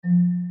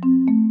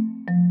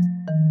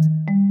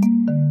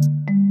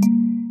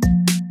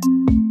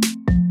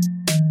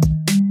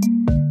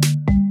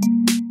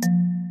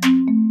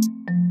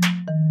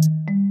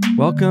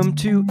Welcome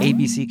to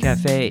ABC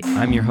Cafe.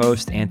 I'm your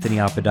host, Anthony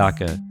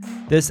Apodaca.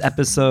 This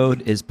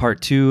episode is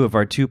part 2 of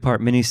our 2-part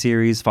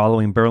miniseries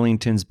following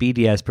Burlington's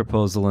BDS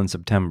proposal in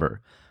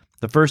September.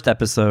 The first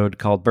episode,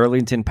 called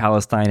Burlington,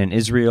 Palestine, and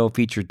Israel,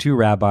 featured 2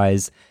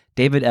 rabbis,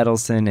 David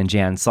Edelson and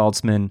Jan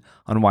Saltzman,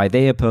 on why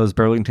they oppose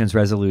Burlington's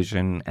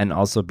resolution and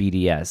also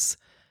BDS.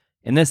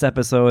 In this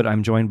episode,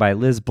 I'm joined by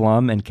Liz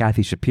Blum and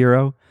Kathy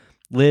Shapiro.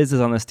 Liz is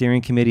on the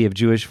steering committee of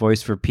Jewish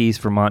Voice for Peace,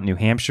 Vermont, New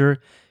Hampshire.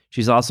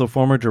 She's also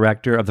former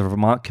director of the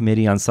Vermont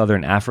Committee on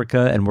Southern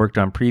Africa and worked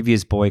on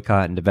previous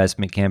boycott and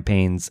divestment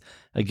campaigns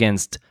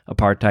against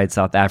apartheid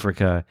South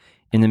Africa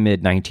in the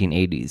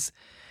mid-1980s.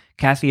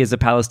 Kathy is a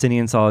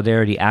Palestinian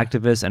solidarity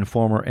activist and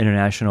former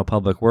international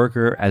public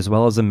worker, as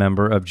well as a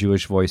member of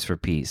Jewish Voice for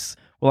Peace.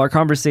 While our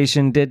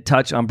conversation did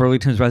touch on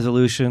Burlington's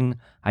resolution,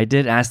 I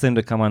did ask them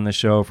to come on the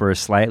show for a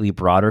slightly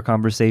broader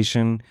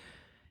conversation.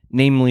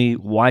 Namely,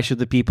 why should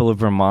the people of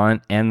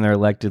Vermont and their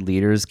elected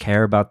leaders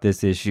care about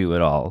this issue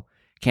at all?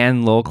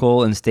 Can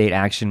local and state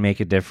action make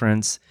a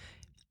difference?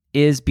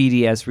 Is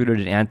BDS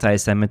rooted in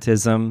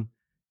anti-Semitism,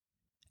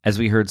 as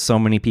we heard so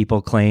many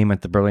people claim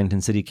at the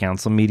Burlington City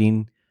Council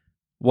meeting?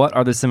 What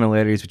are the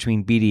similarities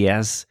between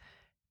BDS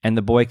and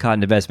the boycott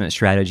and divestment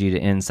strategy to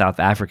end South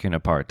African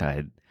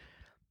apartheid?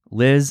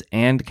 Liz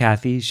and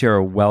Kathy share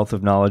a wealth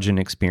of knowledge and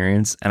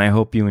experience, and I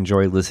hope you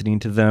enjoy listening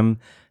to them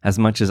as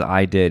much as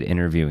I did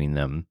interviewing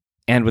them.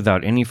 And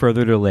without any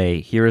further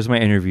delay, here is my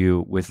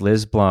interview with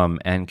Liz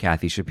Blum and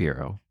Kathy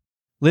Shapiro.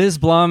 Liz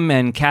Blum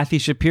and Kathy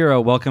Shapiro,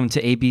 welcome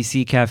to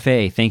ABC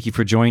Cafe. Thank you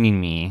for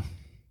joining me.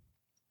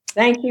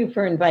 Thank you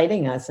for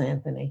inviting us,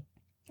 Anthony.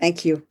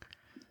 Thank you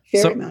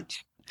very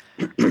much.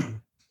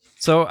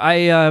 So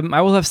I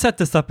will have set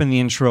this up in the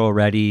intro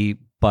already,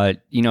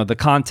 but the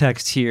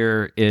context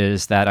here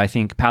is that I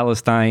think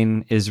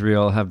Palestine,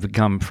 Israel have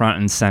become front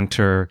and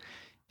center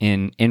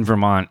in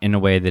Vermont in a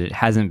way that it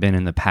hasn't been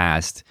in the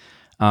past.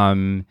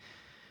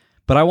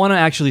 But I want to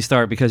actually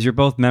start because you're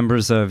both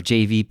members of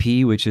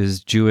JVP, which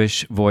is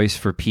Jewish Voice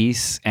for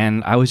Peace.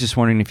 And I was just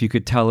wondering if you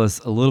could tell us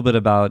a little bit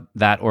about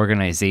that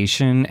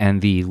organization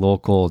and the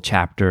local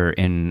chapter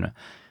in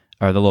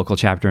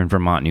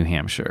Vermont, New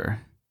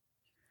Hampshire.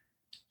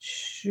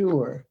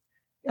 Sure.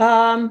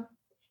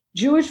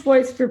 Jewish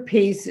Voice for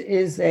Peace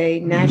is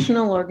a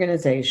national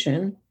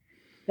organization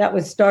that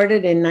was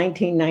started in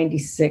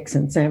 1996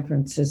 in San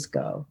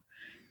Francisco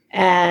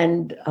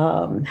and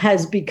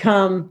has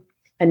become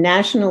a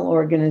national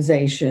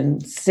organization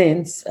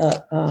since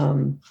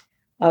of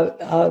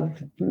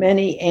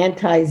many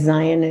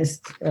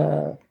anti-Zionist,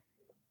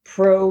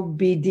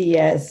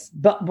 pro-BDS,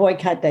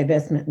 boycott,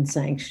 divestment, and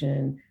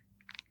sanction,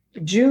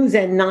 Jews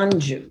and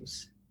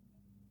non-Jews.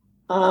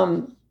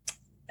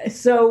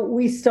 So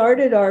we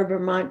started our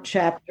Vermont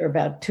chapter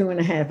about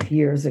 2.5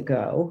 years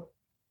ago,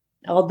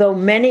 although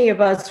many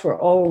of us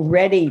were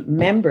already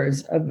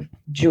members of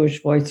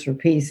Jewish Voice for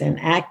Peace and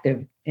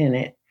active in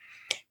it,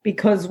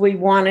 because we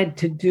wanted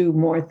to do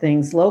more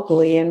things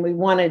locally and we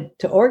wanted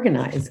to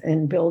organize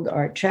and build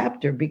our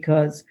chapter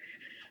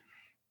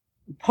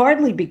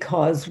partly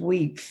because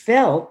we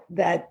felt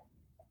that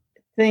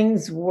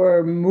things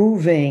were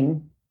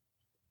moving,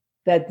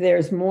 that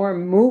there's more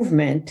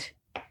movement,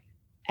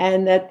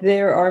 and that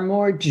there are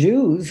more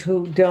Jews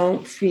who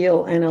don't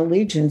feel an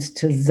allegiance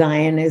to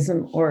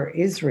Zionism or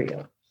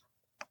Israel.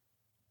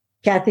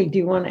 Kathy, do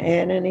you want to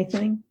add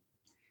anything?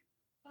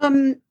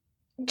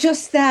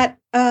 Just that,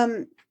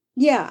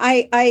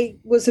 I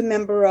was a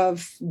member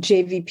of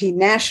JVP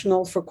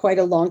National for quite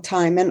a long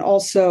time, and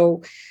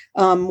also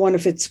one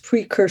of its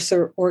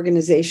precursor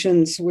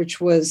organizations, which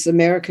was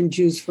American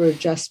Jews for a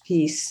Just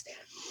Peace,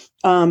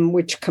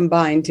 which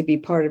combined to be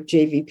part of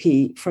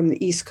JVP from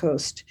the East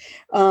Coast.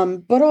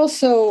 But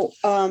also,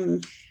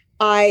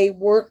 I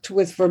worked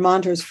with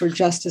Vermonters for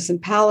Justice in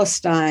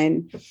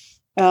Palestine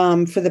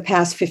for the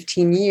past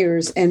 15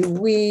 years, and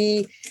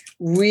we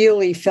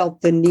really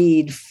felt the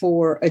need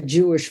for a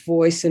Jewish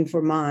voice in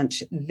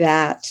Vermont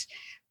that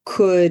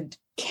could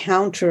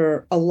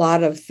counter a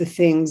lot of the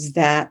things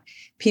that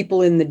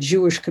people in the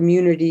Jewish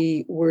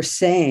community were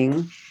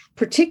saying,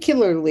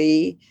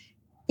 particularly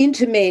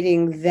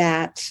intimating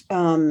that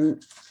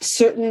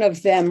certain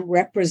of them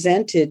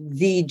represented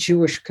the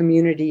Jewish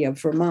community of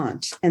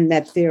Vermont, and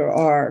that there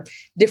are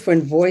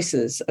different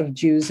voices of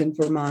Jews in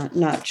Vermont,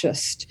 not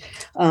just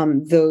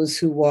those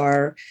who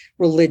are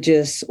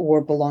religious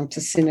or belong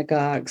to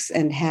synagogues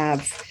and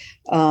have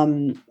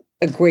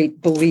a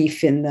great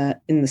belief in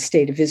the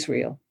state of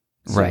Israel.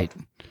 Right.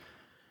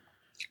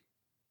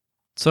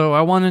 So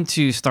I wanted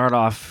to start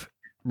off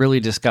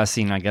really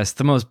discussing, I guess,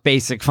 the most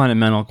basic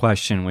fundamental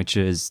question, which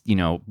is,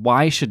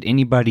 why should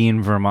anybody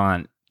in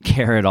Vermont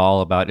care at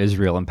all about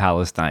Israel and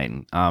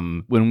Palestine?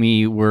 When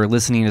we were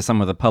listening to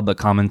some of the public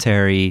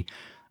commentary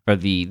or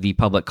the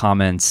public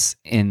comments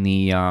in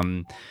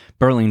the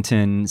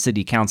Burlington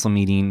City Council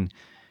meeting,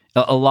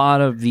 a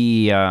lot of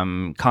the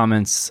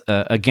comments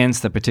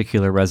against the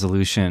particular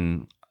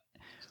resolution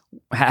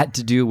had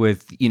to do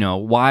with,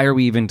 why are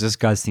we even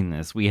discussing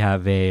this? We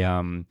have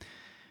a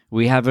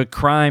We have a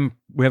crime.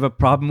 We have a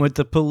problem with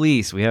the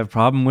police. We have a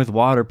problem with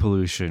water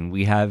pollution.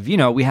 We have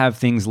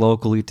things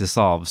locally to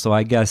solve. So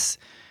I guess,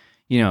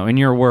 in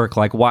your work,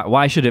 like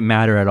why should it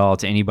matter at all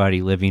to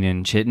anybody living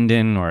in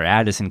Chittenden or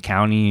Addison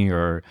County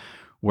or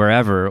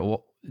wherever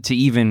to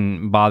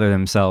even bother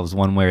themselves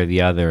one way or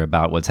the other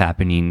about what's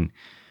happening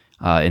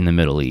in the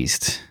Middle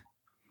East?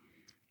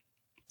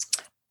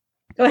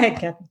 Go ahead,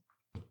 Kathy.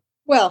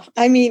 Well,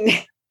 I mean,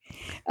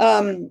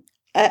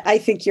 I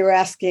think you're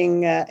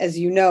asking, as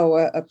you know,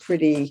 a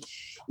pretty,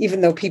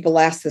 even though people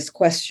ask this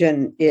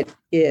question, it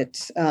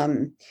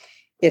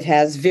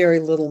has very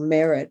little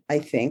merit, I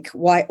think.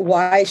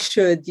 Why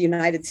should the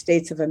United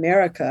States of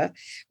America,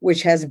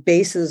 which has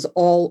bases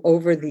all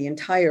over the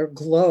entire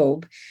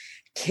globe,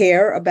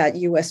 care about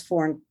U.S.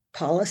 foreign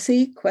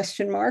policy? ?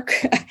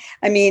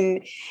 I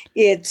mean,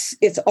 it's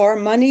our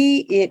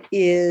money. It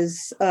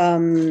is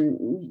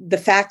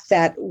the fact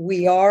that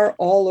we are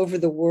all over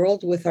the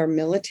world with our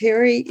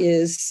military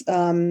is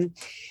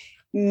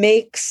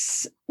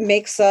makes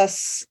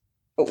us.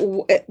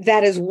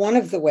 That is one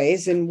of the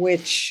ways in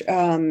which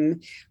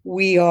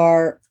we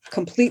are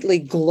completely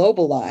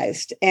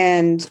globalized,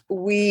 and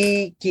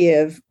we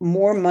give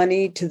more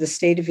money to the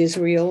State of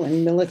Israel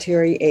in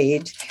military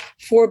aid,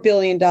 $4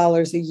 billion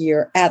a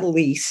year at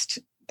least,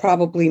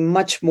 probably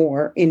much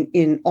more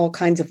in all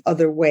kinds of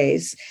other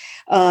ways,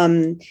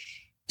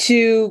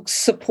 to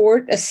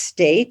support a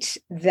state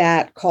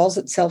that calls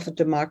itself a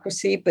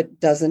democracy but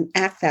doesn't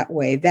act that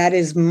way. That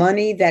is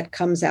money that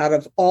comes out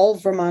of all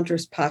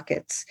Vermonters'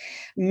 pockets,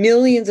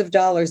 millions of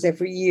dollars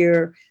every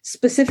year,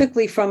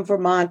 specifically from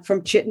Vermont,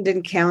 from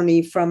Chittenden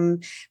County, from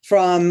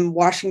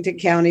Washington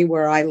County,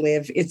 where I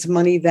live. It's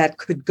money that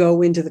could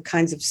go into the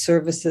kinds of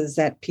services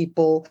that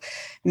people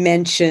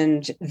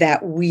mentioned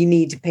that we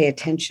need to pay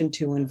attention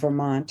to in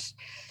Vermont.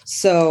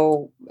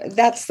 So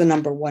that's the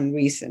number one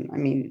reason. I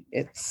mean,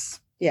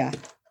 yeah.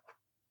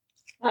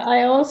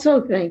 I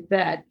also think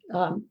that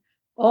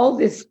all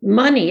this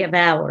money of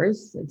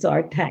ours, it's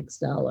our tax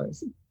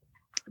dollars,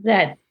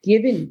 that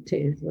given to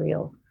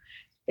Israel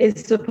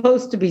is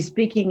supposed to be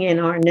speaking in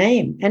our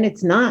name, and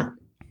it's not.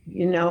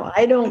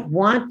 I don't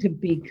want to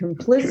be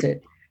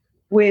complicit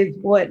with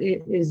what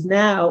is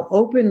now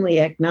openly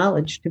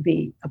acknowledged to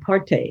be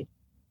apartheid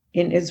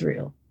in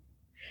Israel.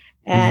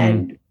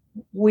 And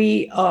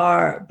we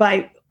are,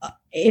 by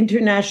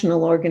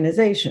international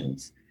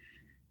organizations,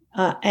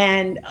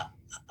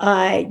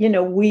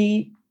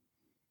 we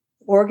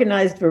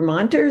organized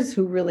Vermonters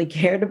who really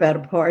cared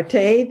about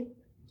apartheid.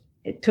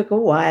 It took a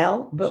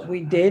while, but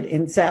we did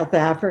in South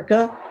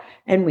Africa,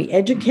 and we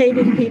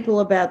educated people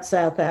about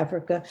South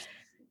Africa.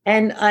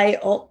 And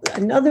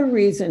another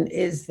reason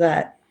is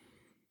that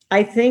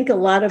I think a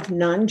lot of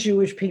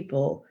non-Jewish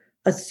people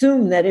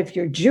assume that if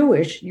you're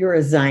Jewish, you're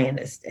a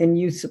Zionist and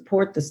you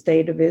support the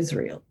state of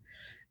Israel.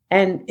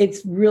 And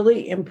it's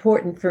really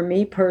important for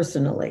me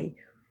personally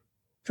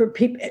for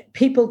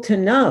people to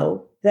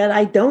know that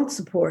I don't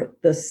support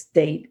the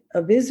state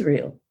of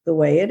Israel the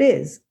way it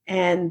is,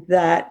 and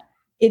that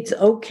it's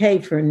okay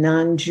for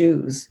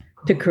non-Jews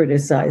to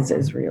criticize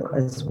Israel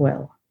as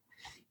well.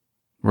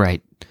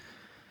 Right.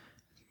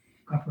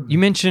 You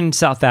mentioned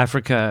South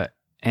Africa,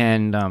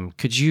 and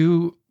could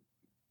you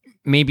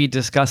maybe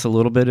discuss a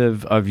little bit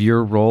of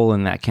your role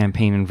in that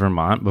campaign in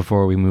Vermont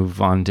before we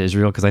move on to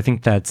Israel? Because I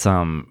think that's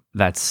an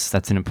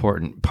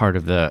important part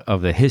of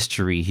the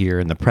history here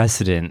and the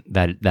precedent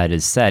that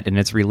is set, and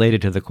it's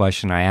related to the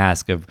question I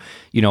ask of,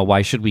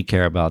 why should we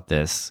care about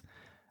this?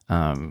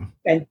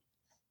 Okay.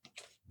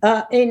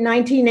 In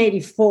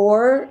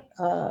 1984,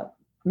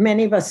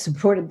 many of us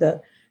supported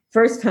the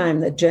first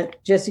time that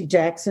Jesse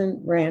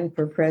Jackson ran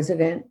for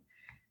president,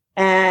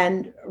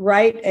 and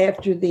right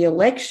after the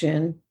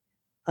election,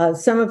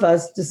 some of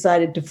us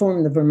decided to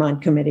form the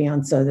Vermont Committee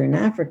on Southern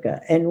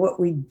Africa. And what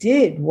we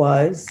did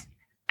was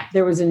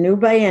there was a new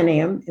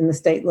biennium in the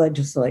state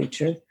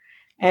legislature,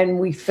 and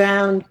we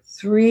found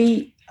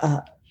 3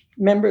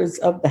 members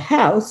of the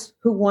House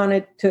who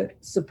wanted to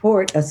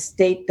support a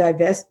state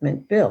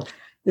divestment bill.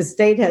 The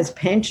state has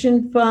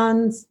pension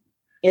funds.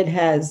 It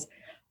has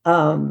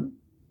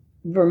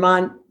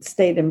Vermont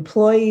state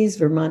employees,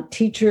 Vermont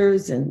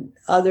teachers, and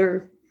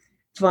other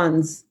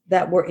funds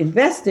that were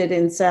invested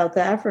in South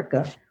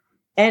Africa.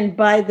 And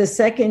by the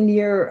second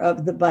year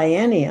of the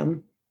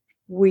biennium,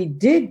 we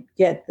did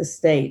get the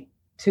state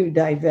to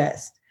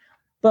divest.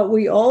 But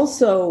we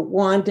also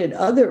wanted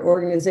other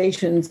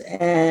organizations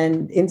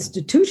and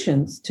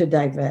institutions to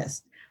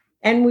divest.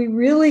 And we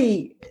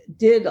really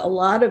did a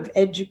lot of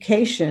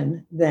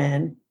education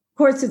then. Of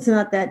course, it's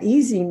not that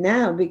easy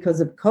now because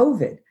of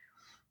COVID,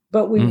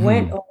 but we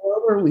went all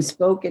over. We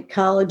spoke at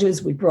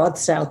colleges. We brought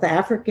South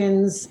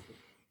Africans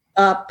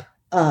up,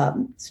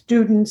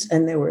 students,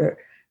 and there were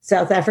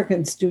South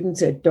African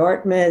students at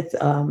Dartmouth.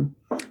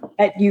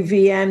 At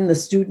UVM, the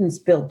students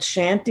built a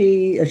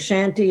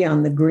shanty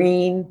on the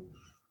green.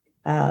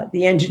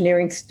 The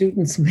engineering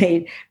students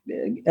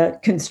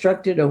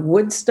constructed a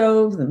wood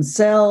stove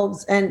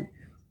themselves, and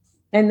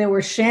there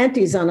were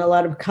shanties on a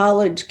lot of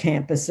college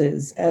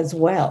campuses as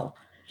well.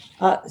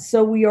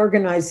 So we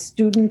organized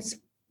students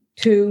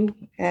too,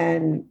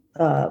 and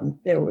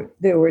there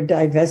were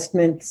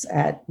divestments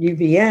at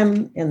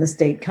UVM and the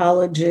state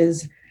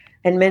colleges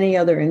and many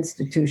other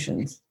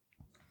institutions.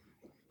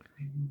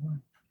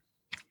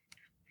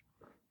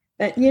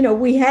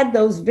 We had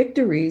those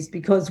victories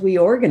because we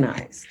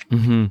organized.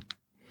 Mm-hmm.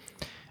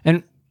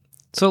 And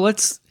so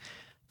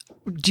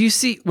do you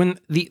see when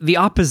the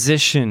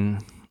opposition,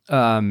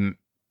 can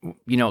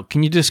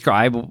you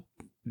describe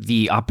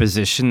the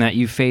opposition that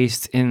you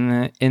faced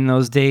in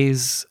those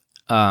days?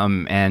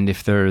 And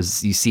if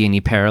you see any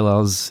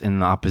parallels in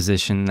the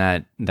opposition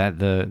that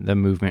the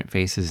movement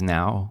faces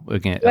now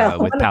again,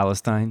 with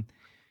Palestine?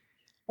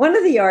 One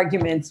of the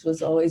arguments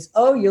was always,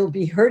 "Oh, you'll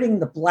be hurting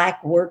the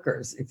Black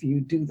workers if you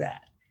do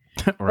that."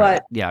 Right.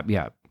 But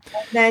yeah.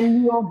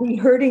 then you'll be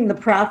hurting the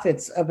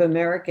profits of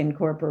American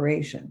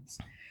corporations.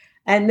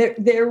 And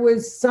there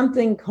was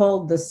something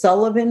called the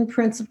Sullivan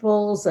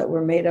Principles that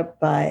were made up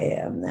by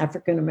an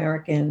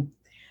African-American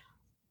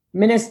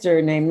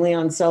minister named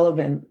Leon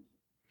Sullivan,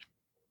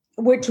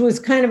 which was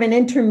kind of an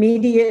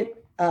intermediate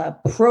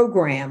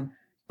program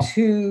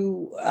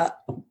to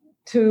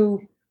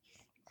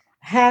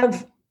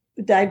have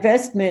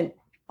divestment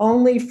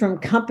only from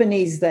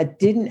companies that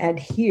didn't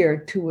adhere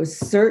to a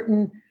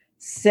certain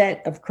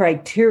set of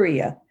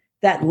criteria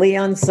that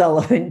Leon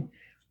Sullivan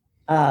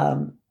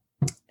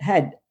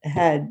had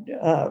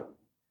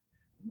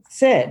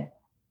said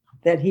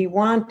that he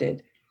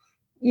wanted,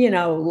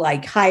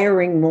 like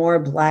hiring more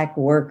Black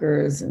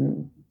workers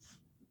and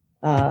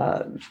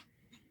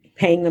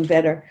paying them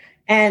better.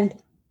 And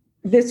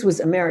this was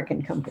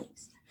American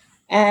companies.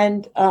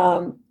 And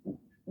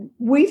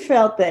we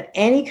felt that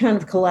any kind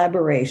of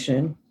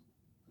collaboration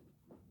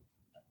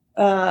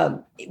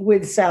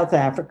with South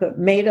Africa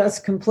made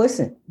us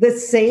complicit. The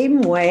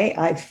same way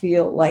I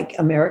feel like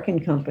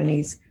American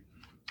companies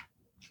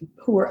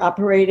who were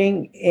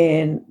operating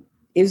in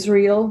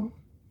Israel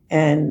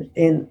and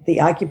in the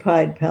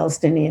occupied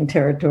Palestinian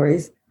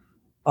territories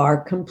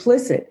are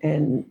complicit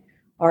and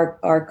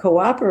are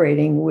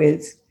cooperating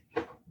with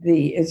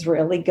the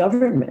Israeli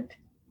government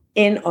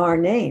in our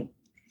name.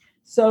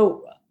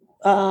 So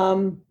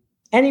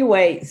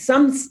anyway,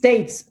 some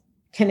states,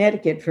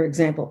 Connecticut, for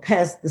example,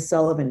 passed the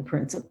Sullivan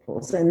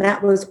Principles, and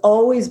that was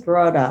always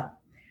brought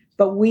up.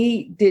 But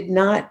we did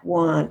not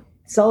want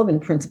Sullivan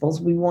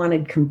Principles. We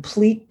wanted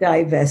complete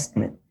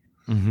divestment.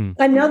 Mm-hmm.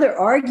 Another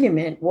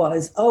argument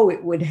was,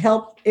 it would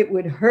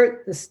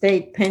hurt the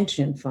state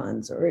pension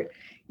funds, or,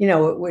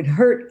 it would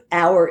hurt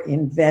our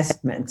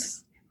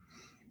investments.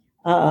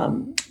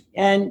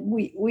 And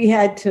we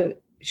had to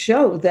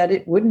show that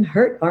it wouldn't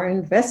hurt our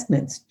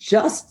investments,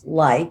 just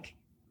like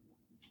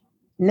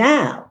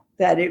now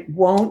that it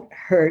won't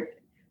hurt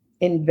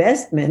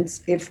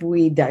investments if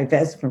we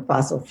divest from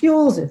fossil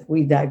fuels, if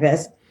we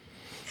divest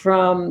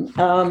from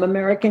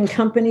American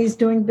companies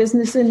doing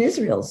business in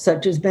Israel,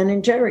 such as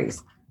Ben &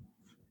 Jerry's.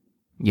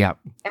 Yeah.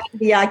 And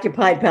the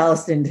occupied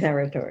Palestinian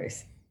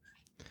territories.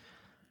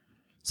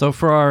 So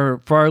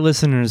for our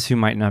listeners who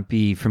might not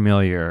be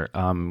familiar,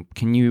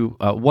 can you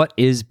what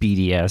is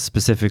BDS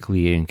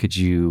specifically, and could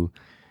you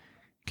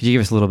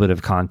give us a little bit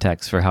of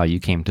context for how you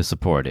came to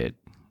support it?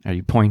 Are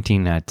you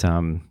pointing at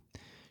Kathy?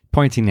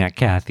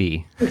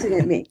 Pointing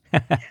at me.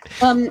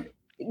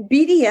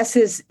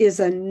 BDS is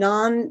a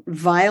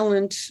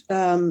non-violent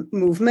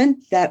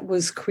movement that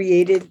was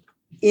created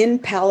in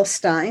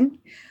Palestine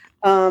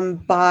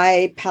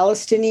by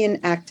Palestinian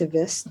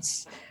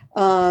activists.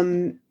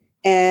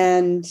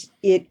 And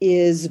it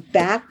is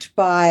backed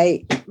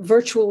by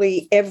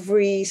virtually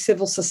every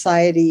civil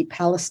society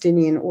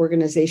Palestinian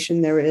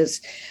organization. There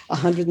is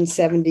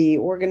 170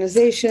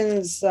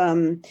 organizations,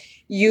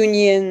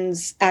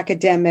 unions,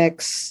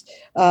 academics,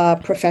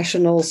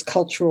 professionals,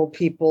 cultural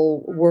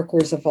people,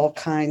 workers of all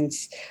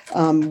kinds,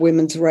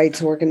 women's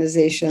rights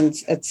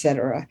organizations,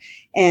 etc.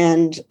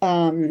 And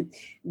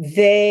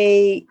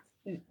they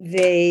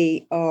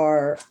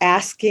are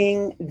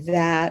asking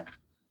that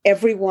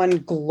everyone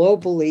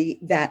globally,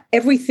 that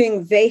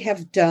everything they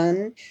have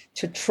done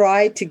to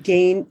try to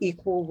gain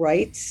equal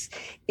rights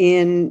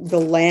in the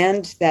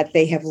land that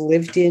they have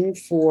lived in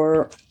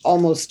for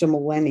almost a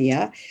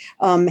millennia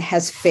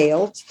has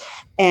failed.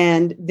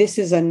 And this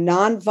is a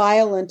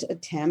nonviolent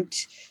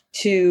attempt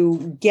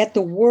to get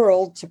the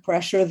world to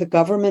pressure the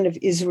government of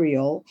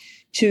Israel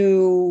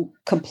to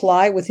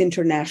comply with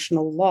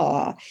international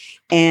law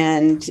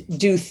and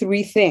do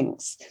three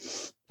things.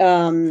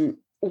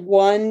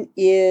 One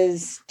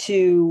is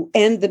to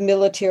end the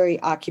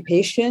military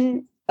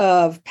occupation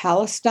of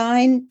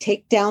Palestine,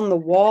 take down the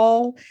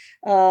wall,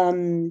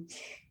 and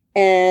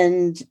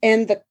end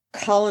the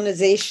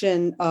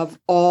colonization of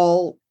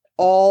all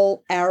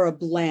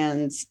Arab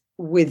lands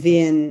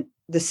within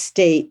the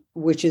state,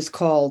 which is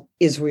called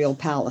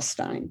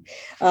Israel-Palestine.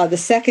 The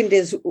second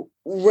is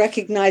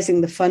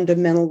recognizing the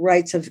fundamental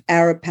rights of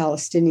Arab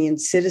Palestinian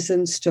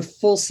citizens to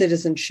full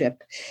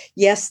citizenship.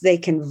 Yes, they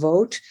can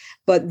vote,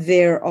 but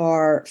there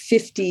are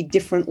 50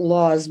 different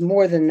laws,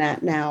 more than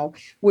that now,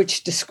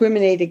 which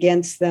discriminate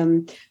against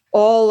them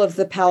all of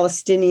the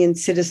Palestinian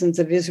citizens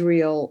of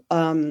Israel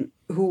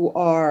who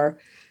are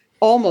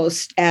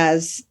almost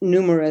as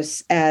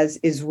numerous as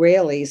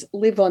Israelis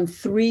live on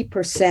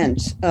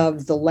 3%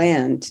 of the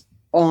land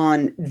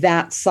on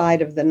that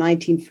side of the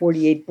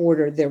 1948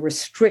 border. They're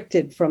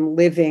restricted from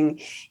living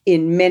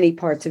in many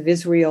parts of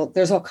Israel.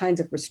 There's all kinds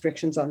of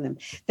restrictions on them.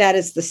 That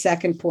is the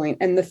second point.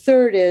 And the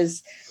third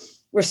is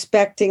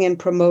respecting and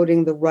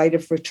promoting the right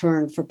of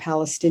return for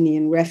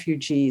Palestinian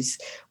refugees,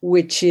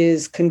 which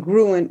is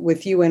congruent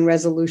with UN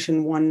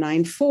Resolution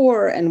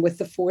 194 and with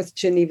the Fourth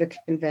Geneva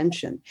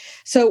Convention.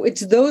 So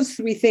it's those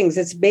three things.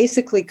 It's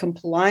basically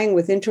complying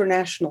with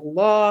international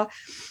law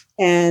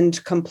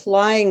and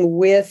complying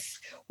with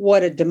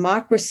what a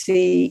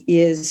democracy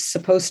is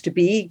supposed to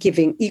be,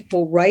 giving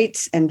equal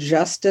rights and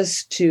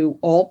justice to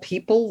all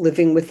people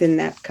living within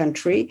that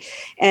country.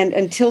 And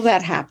until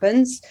that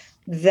happens,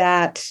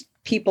 that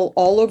people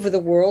all over the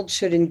world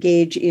should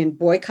engage in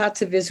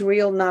boycotts of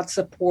Israel, not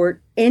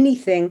support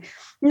anything,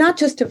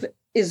 not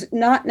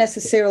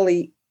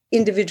necessarily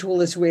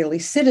individual Israeli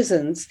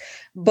citizens,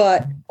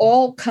 but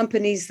all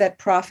companies that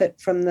profit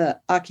from the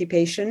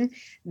occupation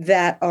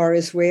that are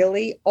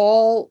Israeli,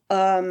 all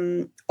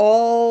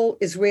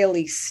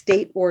Israeli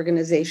state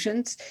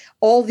organizations,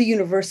 all the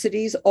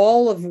universities,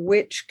 all of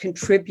which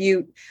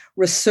contribute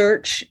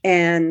research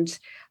and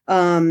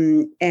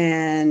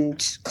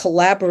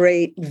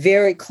collaborate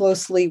very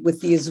closely with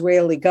the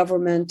Israeli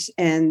government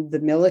and the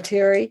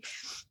military.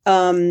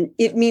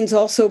 It means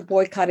also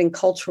boycotting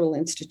cultural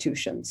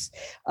institutions.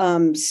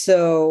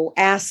 So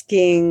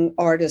asking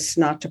artists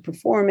not to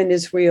perform in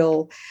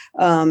Israel,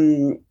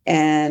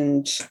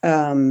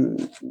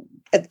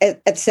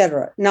 et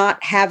cetera,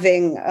 not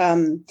having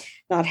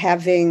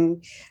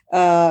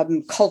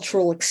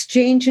cultural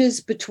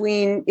exchanges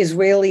between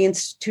Israeli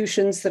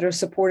institutions that are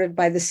supported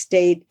by the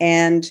state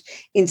and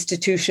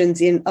institutions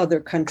in other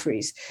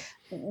countries,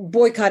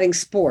 boycotting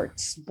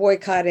sports,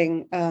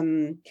 boycotting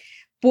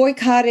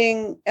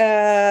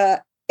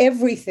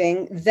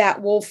everything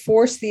that will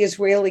force the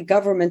Israeli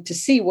government to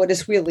see what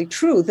is really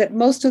true, that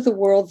most of the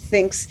world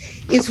thinks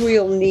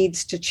Israel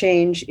needs to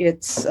change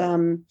its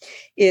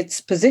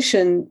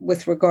position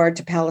with regard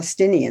to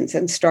Palestinians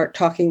and start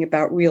talking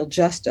about real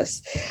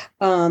justice.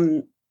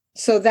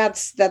 So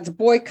that's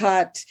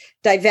boycott.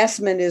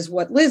 Divestment is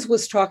what Liz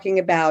was talking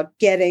about,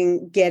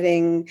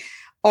 getting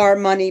our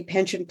money,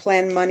 pension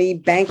plan money,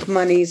 bank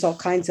monies, all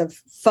kinds of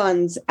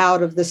funds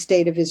out of the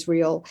state of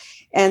Israel.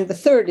 And the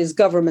third is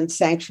government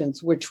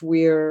sanctions, which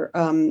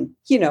the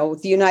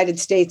United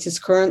States is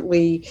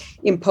currently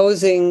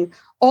imposing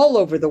all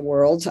over the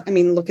world. I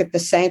mean, look at the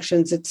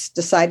sanctions it's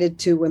decided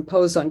to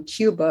impose on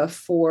Cuba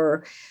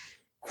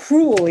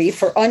cruelly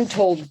for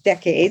untold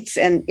decades,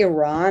 and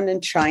Iran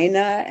and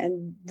China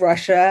and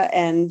Russia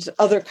and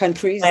other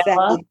countries.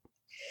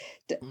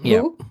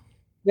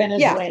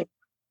 Venezuela.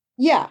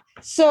 Yeah.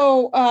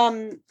 So,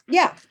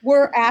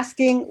 we're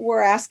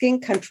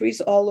asking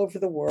countries all over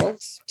the world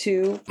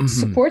to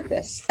support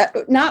this.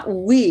 Not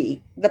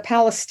we, the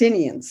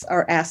Palestinians,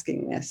 are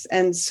asking this,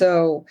 and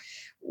so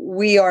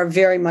we are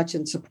very much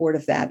in support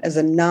of that as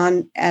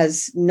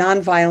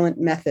nonviolent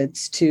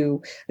methods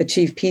to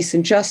achieve peace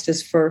and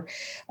justice for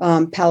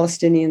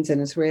Palestinians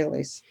and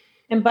Israelis.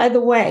 And by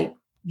the way,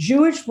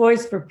 Jewish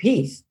Voice for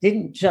Peace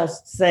didn't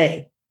just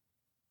say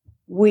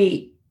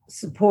we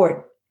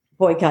support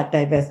boycott,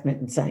 divestment,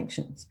 and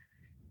sanctions.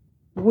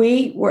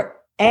 We were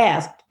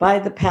asked by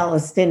the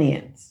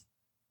Palestinians.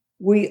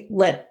 We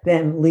let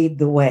them lead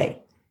the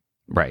way.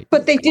 Right.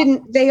 But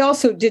they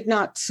also did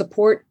not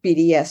support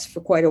BDS for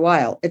quite a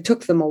while. It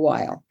took them a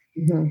while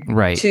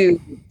right.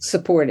 to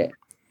support it.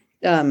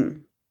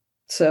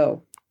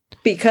 So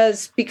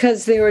because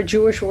they're a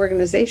Jewish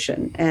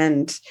organization,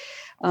 and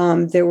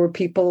there were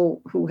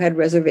people who had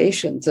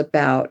reservations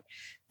about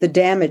the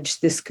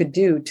damage this could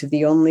do to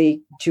the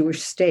only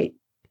Jewish state.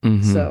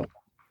 Mm-hmm. So,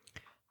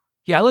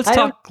 yeah, let's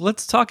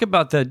talk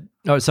about the.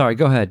 Oh, sorry.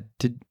 Go ahead.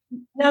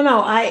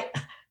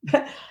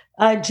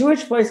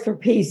 Jewish Voice for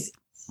Peace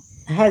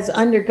has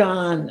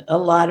undergone a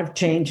lot of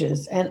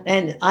changes,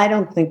 and I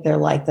don't think they're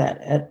like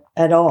that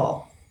at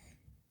all,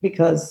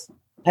 because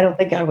I don't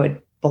think I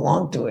would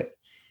belong to it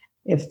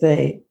if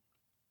they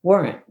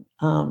weren't.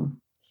 Well,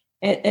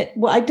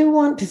 I do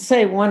want to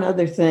say one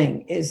other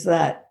thing is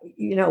that,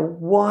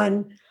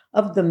 one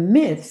of the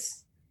myths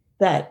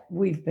that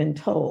we've been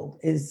told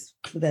is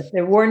that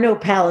there were no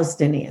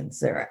Palestinians,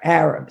 there are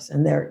Arabs,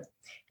 and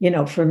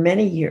for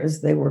many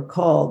years they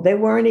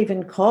weren't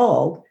even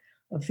called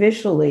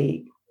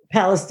officially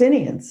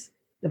Palestinians,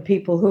 the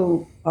people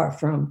who are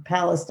from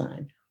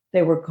Palestine.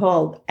 They were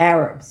called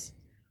Arabs.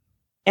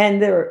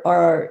 And there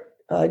are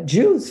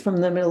Jews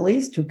from the Middle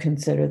East who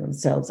consider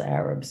themselves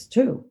Arabs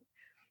too.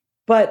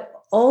 But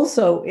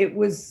also we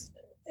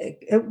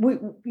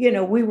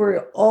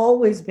were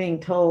always being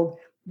told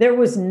there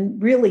was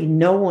really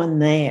no one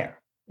there.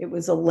 It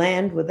was a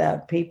land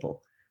without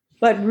people.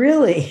 But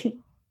really,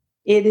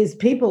 it is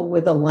people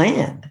with a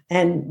land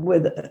and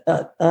with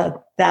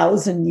a more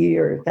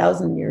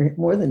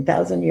than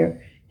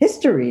 1,000-year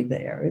history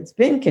there. It's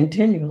been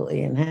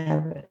continually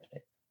inhabited.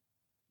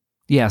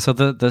 Yeah. So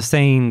the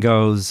saying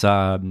goes,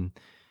 a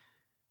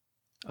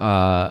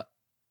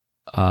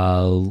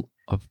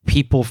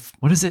people.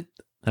 What is it?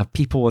 A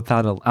people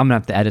without a. I'm gonna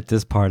have to edit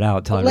this part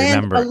out till I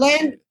remember. A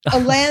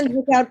land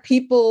without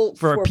people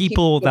for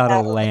people without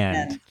a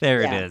land.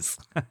 There it is.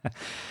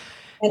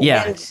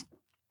 And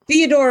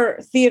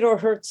Theodor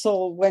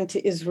Herzl went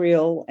to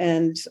Israel,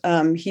 and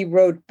he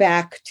wrote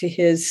back to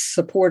his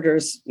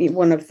supporters.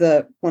 One of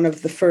the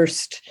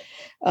first,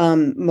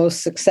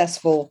 most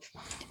successful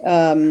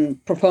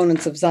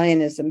proponents of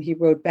Zionism. He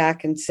wrote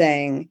back and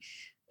saying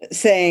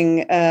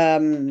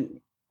something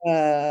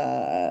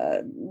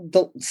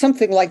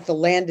like, the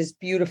land is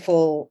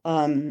beautiful,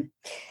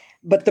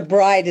 but the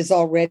bride is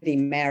already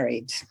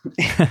married.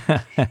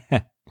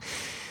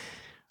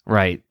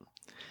 Right.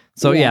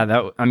 So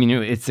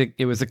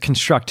it was a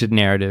constructed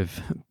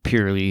narrative,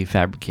 purely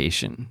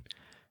fabrication.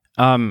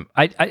 You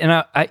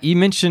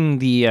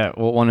mentioned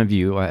one of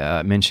you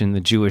mentioned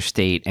the Jewish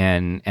state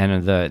and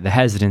the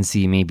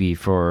hesitancy maybe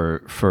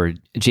for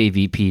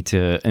JVP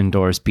to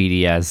endorse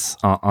BDS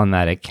on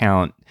that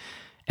account.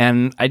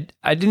 And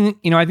I didn't,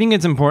 I think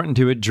it's important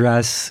to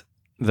address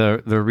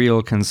the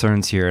real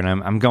concerns here. And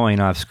I'm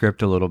going off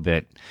script a little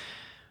bit,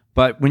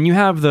 but when you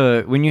have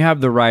the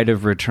right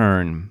of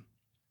return,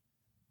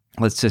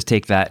 let's just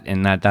take that,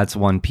 and that's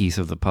one piece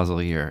of the puzzle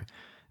here.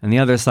 And the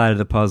other side of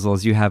the puzzle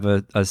is you have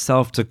a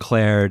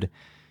self-declared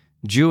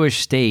Jewish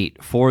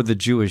state for the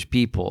Jewish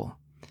people.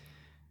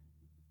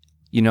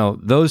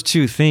 Those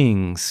two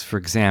things, for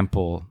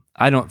example,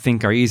 I don't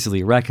think are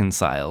easily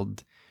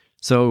reconciled.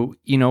 So,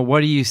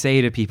 what do you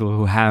say to people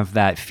who have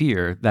that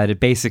fear that it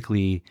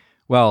basically,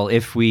 well,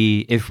 if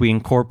we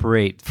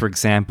incorporate, for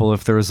example,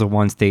 if there was a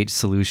one-state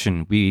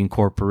solution, we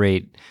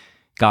incorporate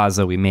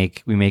Gaza, we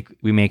make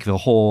the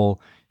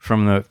whole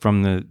from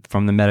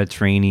the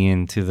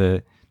Mediterranean to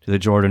the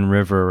Jordan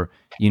River,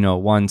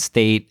 one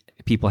state,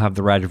 people have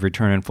the right of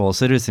return and full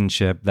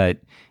citizenship, that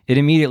it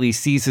immediately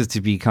ceases to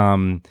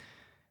become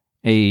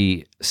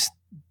a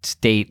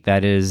state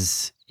that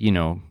is,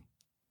 a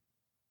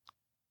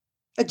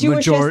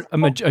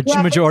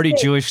majority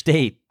Jewish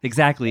state.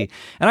 Exactly.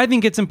 And I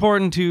think it's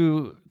important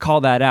to call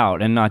that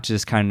out and not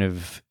just kind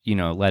of,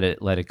 let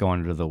it go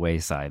under the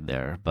wayside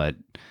there. But,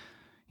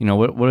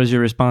 what is your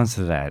response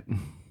to that?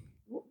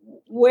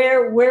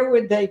 Where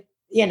would they,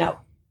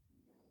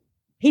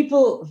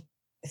 people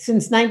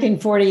since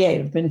 1948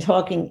 have been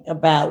talking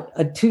about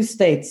a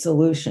two-state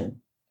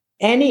solution.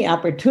 Any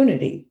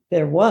opportunity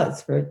there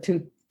was for a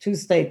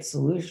two-state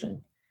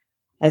solution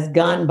has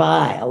gone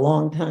by a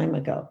long time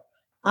ago.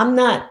 I'm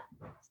not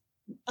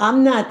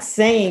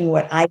saying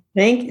what I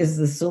think is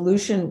the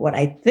solution, what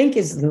I think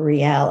is the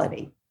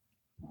reality.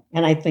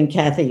 And I think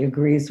Kathy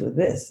agrees with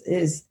this,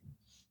 is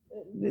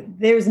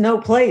there's no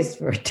place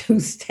for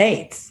two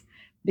states,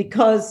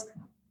 because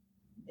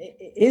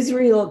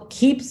Israel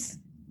keeps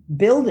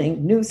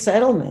building new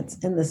settlements,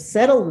 and the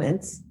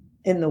settlements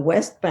in the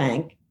West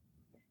Bank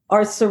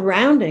are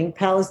surrounding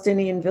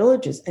Palestinian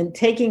villages and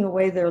taking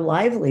away their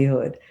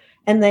livelihood.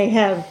 And they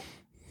have,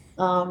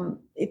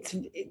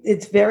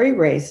 it's very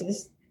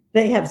racist.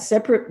 They have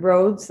separate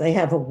roads. They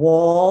have a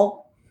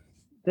wall.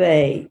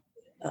 They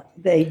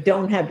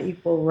don't have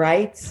equal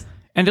rights.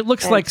 And it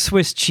looks like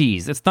Swiss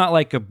cheese. It's not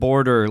like a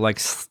border like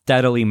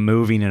steadily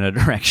moving in a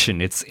direction.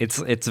 It's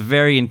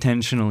very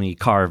intentionally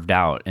carved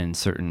out in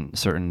certain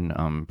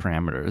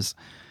parameters.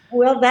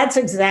 Well, that's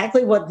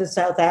exactly what the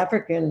South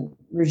African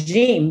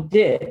regime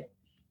did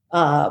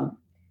under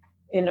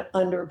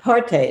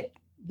apartheid.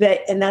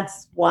 And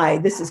that's why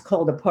this is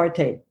called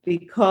apartheid,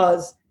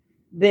 because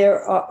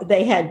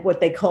they had what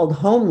they called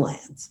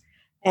homelands,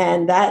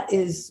 and that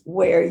is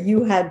where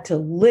you had to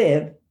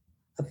live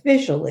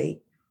officially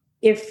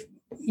if,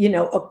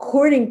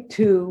 according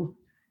to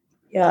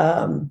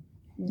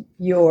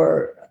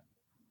your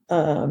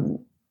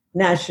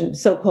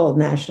so-called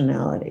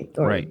nationality,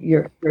 or right,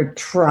 your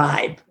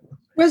tribe.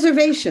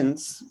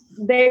 Reservations.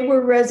 They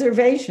were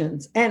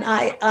reservations, and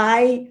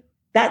I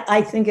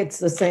think it's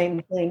the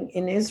same thing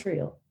in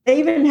Israel. They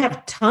even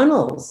have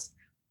tunnels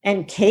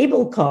and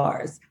cable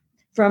cars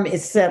from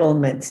its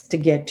settlements to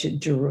get to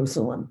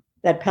Jerusalem.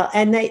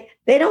 And they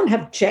don't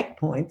have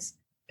checkpoints.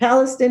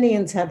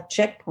 Palestinians have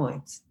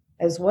checkpoints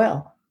as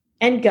well.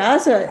 And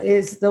Gaza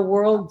is the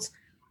world's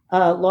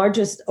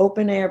largest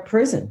open-air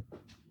prison.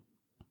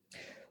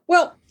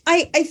 Well,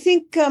 I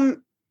think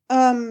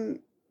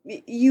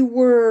you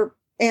were,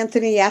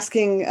 Anthony,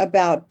 asking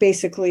about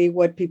basically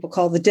what people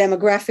call the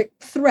demographic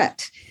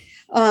threat.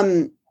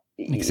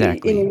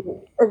 Exactly. In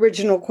your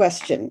original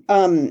question,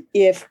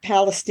 if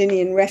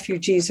Palestinian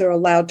refugees are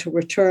allowed to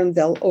return,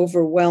 they'll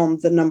overwhelm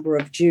the number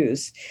of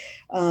Jews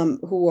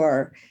who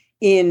are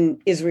in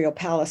Israel,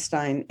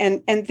 Palestine,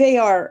 and they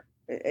are,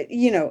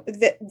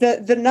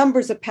 the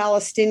numbers of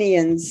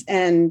Palestinians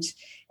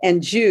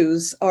and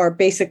Jews are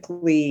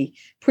basically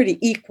pretty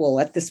equal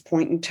at this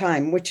point in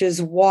time, which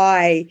is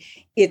why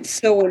it's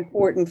so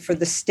important for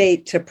the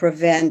state to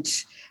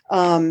prevent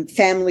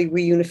family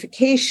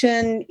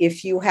reunification.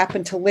 If you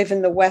happen to live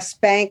in the West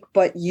Bank,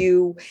 but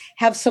you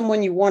have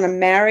someone you want to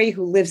marry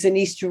who lives in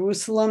East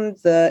Jerusalem,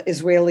 the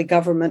Israeli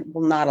government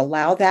will not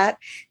allow that.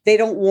 They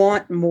don't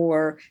want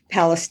more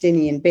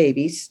Palestinian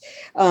babies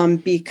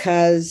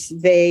because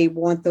they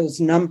want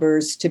those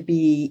numbers to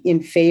be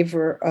in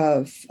favor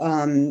of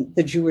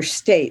the Jewish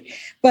state.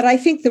 But I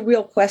think the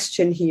real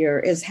question here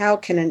is, how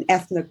can an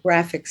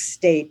ethnographic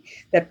state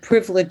that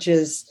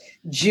privileges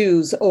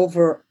Jews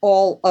over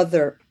all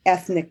other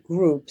ethnic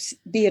groups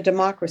be a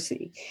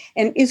democracy?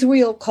 And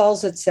Israel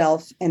calls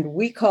itself, and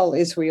we call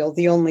Israel,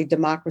 the only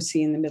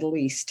democracy in the Middle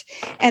East.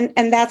 And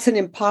that's an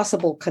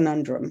impossible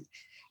conundrum.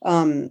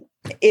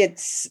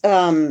 It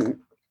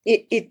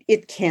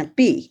can't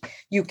be.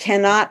 You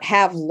cannot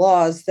have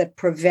laws that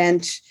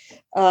prevent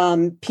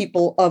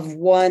people of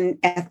one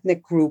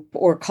ethnic group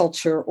or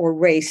culture or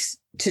race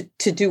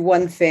to do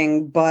one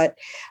thing, but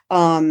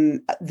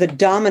the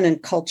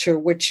dominant culture,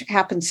 which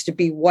happens to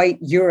be white,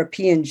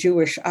 European,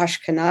 Jewish,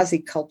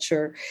 Ashkenazi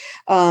culture,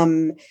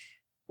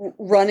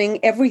 running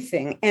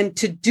everything. And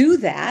to do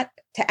that,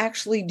 to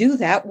actually do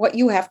that, what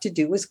you have to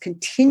do is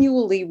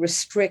continually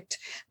restrict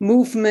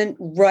movement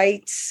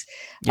rights,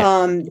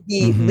 the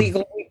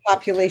legal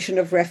repopulation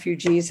of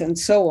refugees, and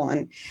so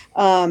on.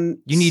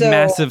 You need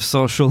massive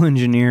social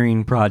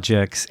engineering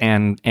projects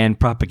and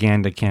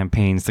propaganda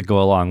campaigns to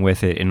go along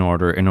with it in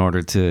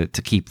order to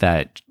keep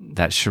that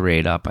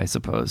charade up, I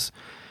suppose.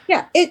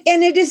 Yeah, it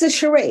is a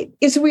charade.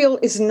 Israel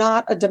is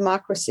not a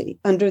democracy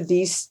under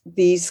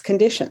these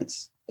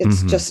conditions.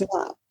 It's just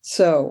not.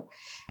 So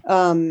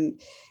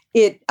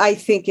I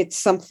think it's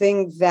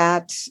something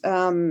that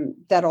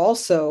that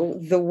also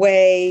the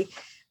way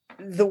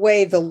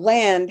the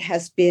land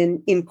has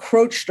been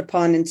encroached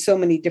upon in so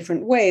many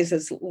different ways,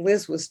 as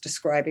Liz was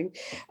describing,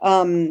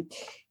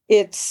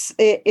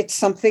 it's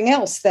something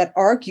else that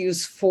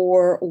argues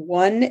for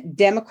one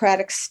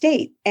democratic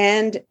state,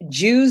 and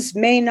Jews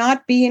may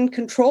not be in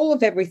control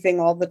of everything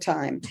all the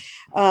time,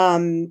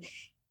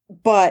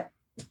 but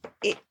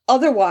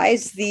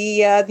otherwise,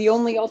 the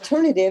only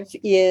alternative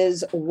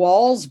is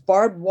walls,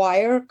 barbed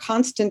wire,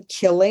 constant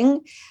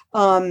killing,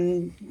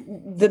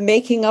 the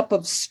making up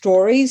of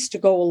stories to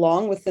go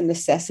along with the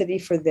necessity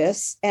for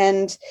this,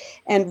 and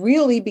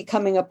really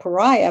becoming a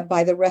pariah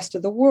by the rest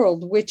of the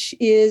world, which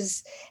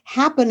is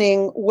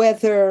happening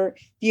whether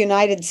the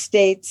United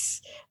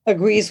States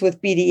agrees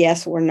with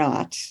BDS or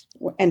not,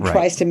 and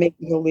tries to make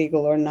it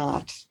illegal or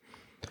not.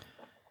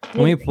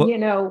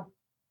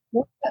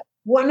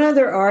 One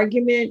other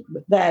argument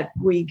that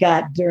we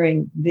got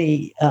during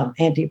the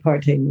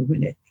anti-apartheid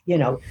movement,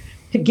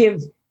 to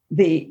give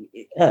the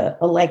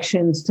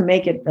elections, to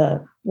make it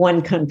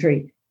one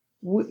country,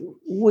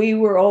 we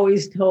were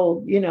always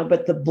told,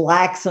 but the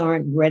blacks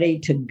aren't ready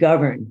to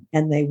govern,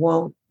 and they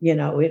won't,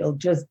 it'll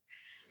just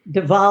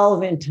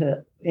devolve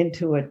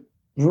into a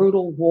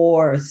brutal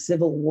war, a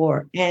civil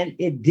war, and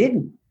it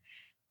didn't.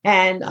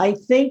 And I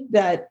think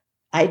that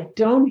I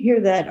don't hear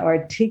that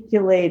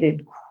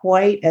articulated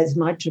quite as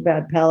much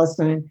about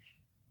Palestine,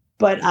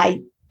 but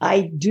I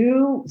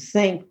do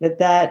think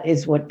that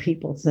is what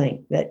people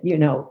think, that,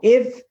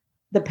 if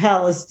the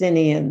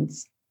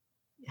Palestinians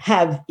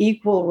have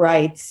equal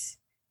rights,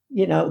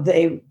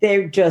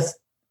 they're just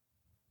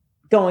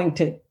going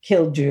to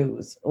kill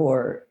Jews,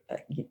 or,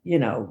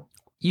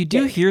 You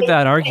do hear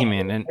that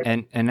argument,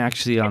 and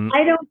actually I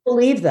don't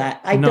believe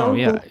that. I don't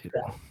believe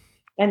that.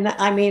 And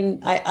I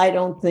mean, I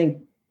don't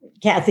think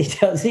Kathy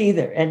does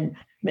either, and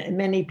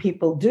many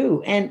people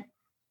do. And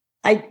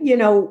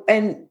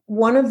and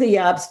one of the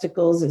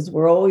obstacles is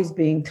we're always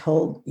being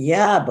told,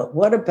 yeah, but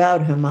what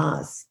about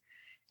Hamas?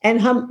 And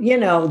the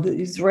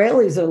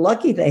Israelis are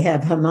lucky they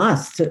have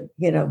Hamas to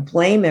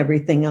blame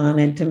everything on,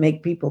 and to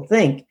make people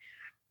think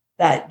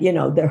that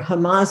their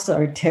Hamas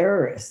are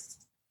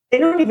terrorists. They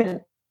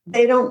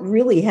don't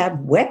really have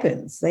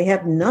weapons. They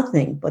have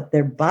nothing but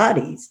their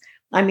bodies.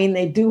 I mean,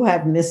 they do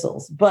have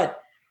missiles,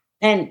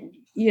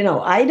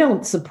 I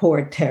don't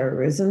support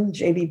terrorism.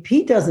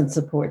 JVP doesn't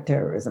support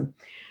terrorism.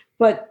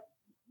 But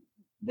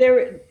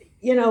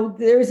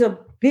there's a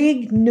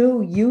big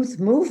new youth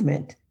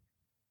movement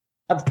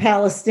of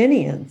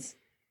Palestinians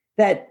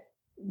that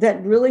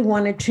really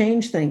want to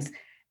change things.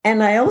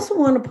 And I also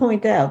want to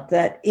point out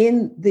that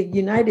in the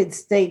United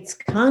States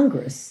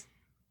Congress,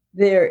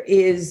 there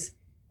is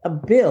a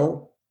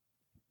bill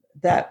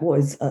that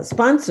was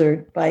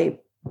sponsored by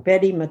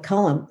Betty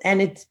McCollum,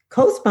 and it's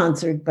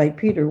co-sponsored by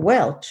Peter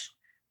Welch,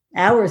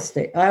 our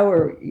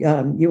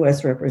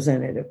U.S.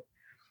 representative,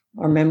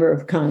 our member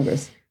of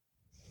Congress,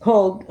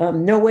 called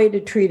No Way to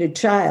Treat a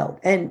Child.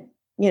 And,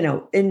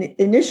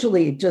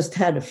 initially it just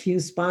had a few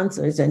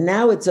sponsors, and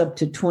now it's up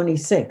to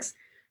 26.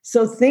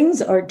 So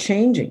things are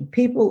changing.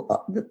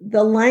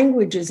 The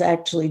language is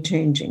actually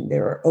changing.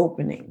 There are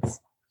openings.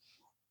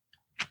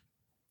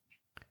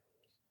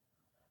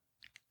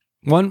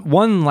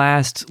 One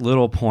last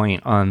little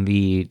point on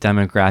the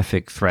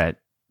demographic threat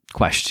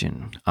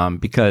question,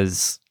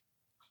 because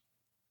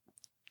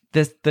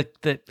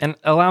and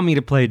allow me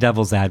to play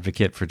devil's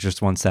advocate for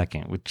just 1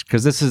 second,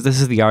 because this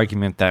is the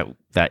argument that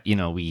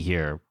we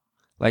hear.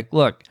 Like,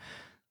 look,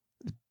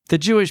 the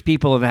Jewish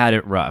people have had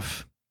it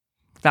rough.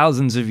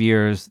 Thousands of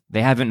years,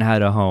 they haven't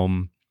had a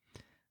home.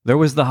 There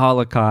was the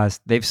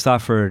Holocaust, they've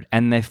suffered,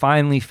 and they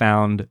finally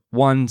found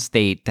one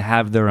state to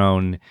have their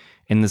own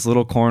in this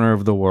little corner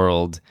of the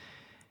world.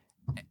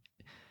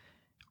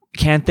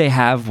 Can't they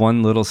have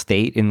one little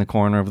state in the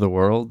corner of the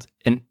world?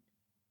 And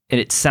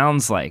it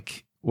sounds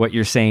like what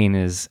you're saying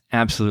is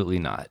absolutely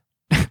not,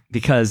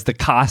 because the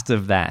cost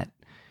of that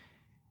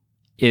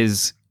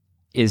is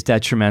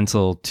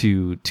detrimental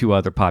to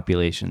other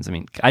populations. I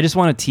mean, I just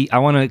want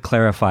to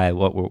clarify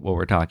what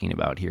we're talking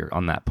about here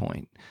on that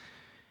point.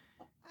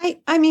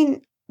 I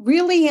mean,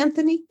 really,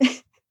 Anthony?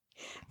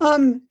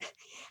 Why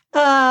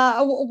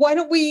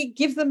don't we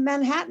give them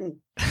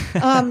Manhattan?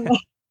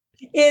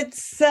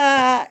 It's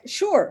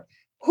sure.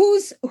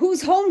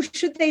 Whose home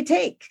should they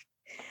take?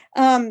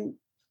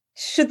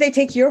 Should they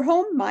take your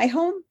home, my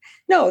home?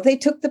 No, they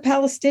took the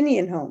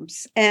Palestinian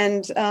homes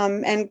and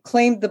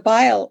claimed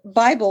the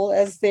Bible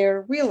as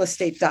their real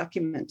estate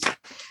document.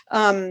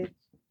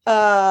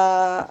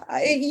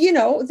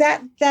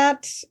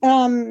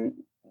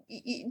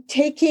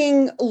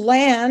 Taking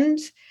land.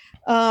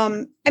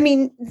 I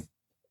mean,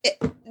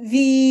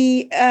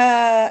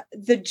 the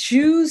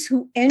Jews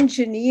who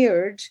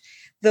engineered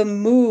the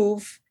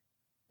move,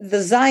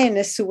 the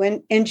Zionists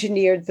who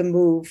engineered the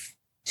move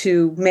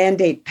to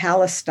mandate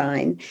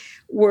Palestine,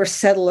 were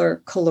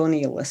settler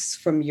colonialists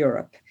from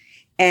Europe.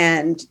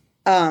 And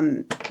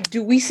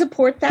do we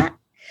support that?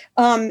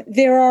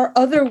 There are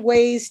other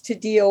ways to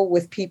deal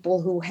with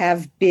people who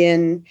have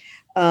been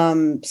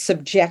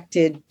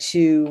subjected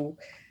to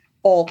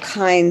all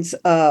kinds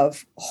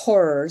of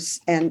horrors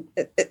and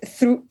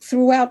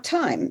throughout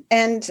time,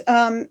 and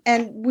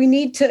we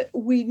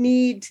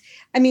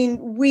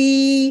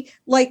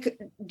like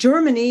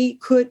Germany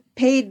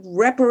paid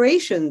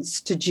reparations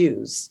to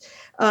Jews.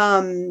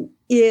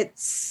 There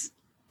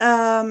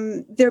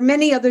are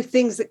many other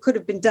things that could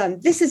have been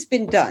done. This has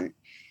been done.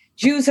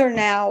 Jews are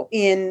now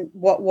in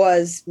what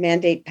was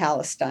Mandate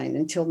Palestine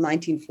until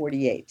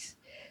 1948.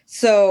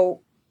 So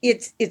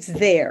it's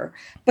there.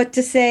 But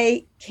to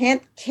say,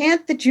 can't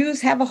the Jews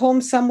have a home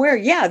somewhere?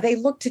 Yeah, they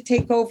look to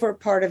take over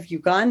part of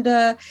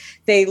Uganda.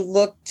 They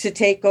look to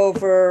take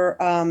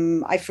over,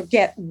 I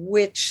forget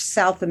which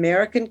South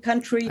American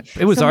country.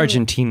 It was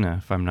Argentina,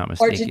 if I'm not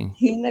mistaken.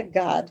 Argentina,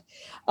 God.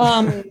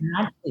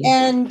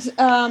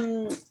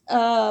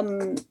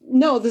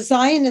 No, the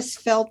Zionists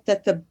felt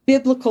that the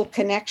biblical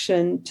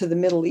connection to the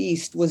Middle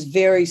East was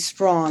very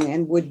strong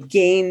and would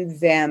gain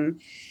them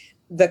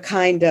the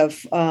kind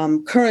of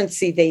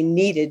currency they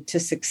needed to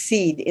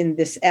succeed in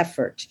this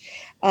effort.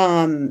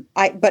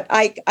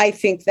 I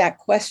think that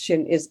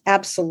question is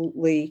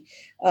absolutely,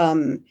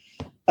 to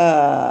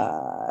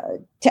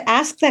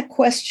ask that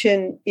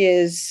question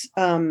is,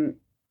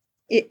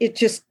 it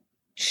just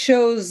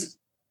shows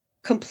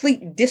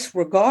complete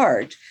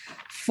disregard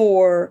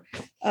for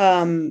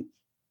the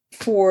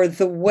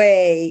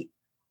way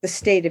the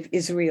state of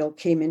Israel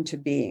came into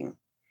being.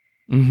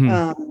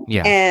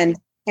 Mm-hmm.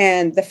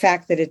 And the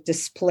fact that it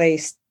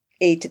displaced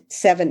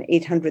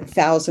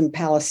 800,000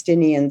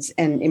 Palestinians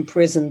and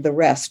imprisoned the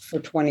rest for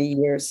 20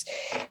 years,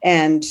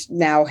 and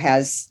now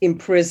has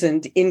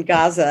imprisoned in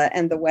Gaza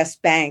and the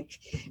West Bank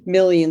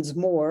millions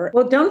more.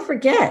 Well, don't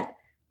forget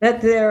that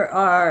there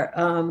are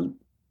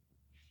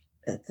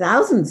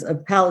thousands of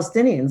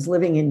Palestinians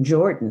living in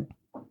Jordan.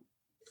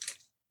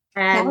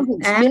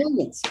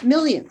 Millions.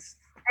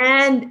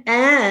 And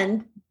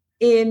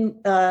in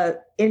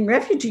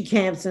refugee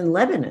camps in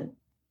Lebanon.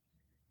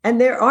 And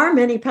there are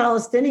many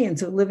Palestinians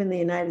who live in the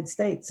United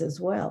States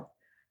as well.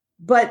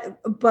 But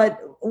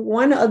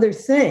one other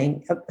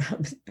thing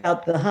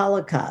about the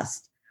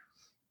Holocaust,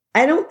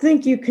 I don't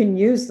think you can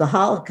use the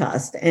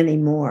Holocaust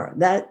anymore.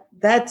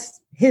 That's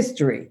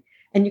history.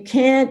 And you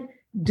can't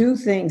do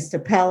things to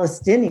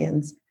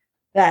Palestinians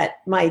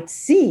that might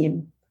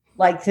seem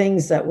like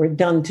things that were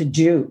done to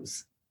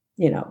Jews.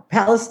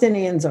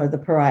 Palestinians are the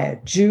pariah.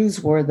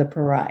 Jews were the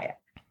pariah.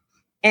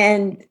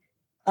 And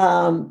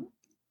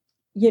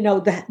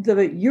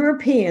the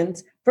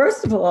Europeans,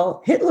 first of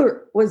all,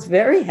 Hitler was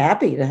very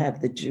happy to have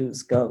the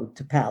Jews go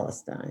to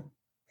Palestine.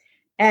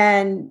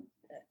 And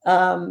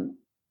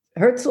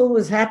Herzl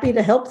was happy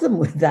to help them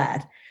with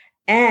that.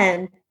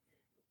 And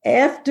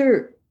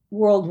after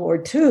World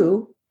War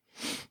II,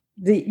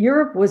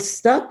 Europe was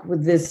stuck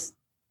with this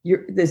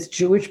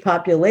Jewish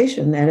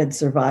population that had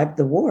survived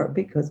the war,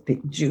 because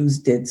Jews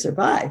did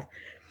survive.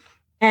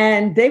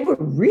 And they were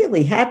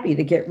really happy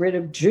to get rid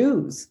of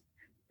Jews.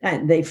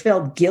 And they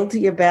felt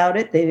guilty about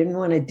it. They didn't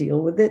want to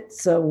deal with it.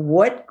 So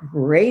what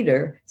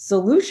greater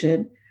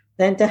solution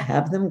than to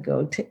have them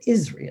go to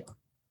Israel?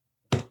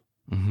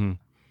 Mm-hmm.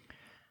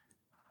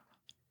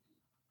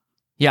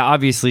 Yeah,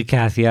 obviously,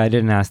 Kathy, I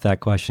didn't ask that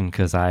question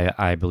because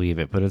I believe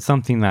it, but it's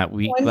something that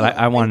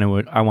I want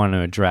to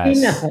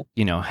address,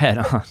 head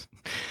on.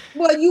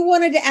 Well, you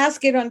wanted to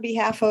ask it on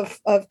behalf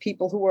of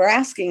people who were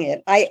asking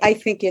it. I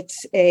think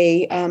it's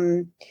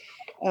that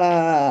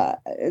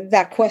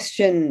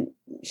question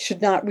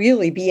should not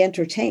really be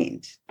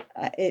entertained.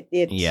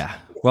 Yeah.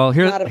 Well,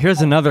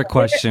 here's another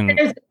question.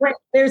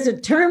 There's a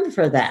term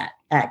for that,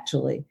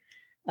 actually,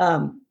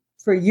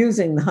 for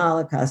using the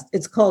Holocaust.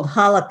 It's called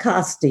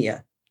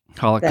holocaustia.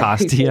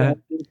 Holocaustia.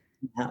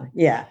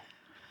 Yeah.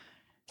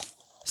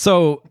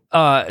 So,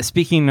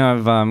 speaking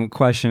of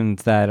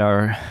questions that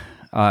are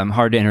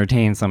hard to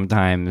entertain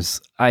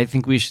sometimes, I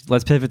think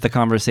let's pivot the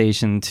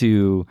conversation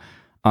to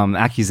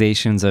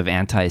accusations of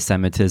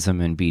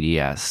anti-Semitism in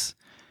BDS.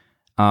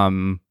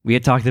 We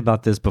had talked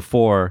about this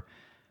before,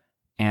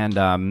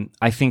 and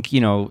I think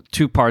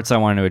two parts I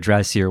want to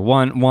address here.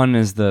 One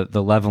is the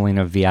leveling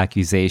of the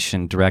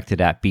accusation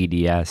directed at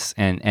BDS,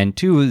 and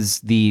two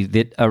is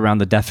the around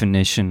the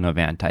definition of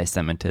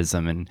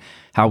anti-Semitism and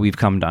how we've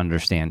come to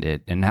understand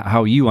it, and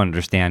how you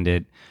understand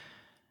it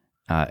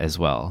as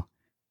well.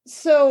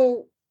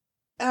 So,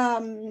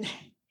 I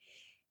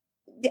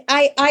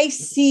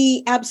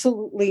see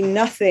absolutely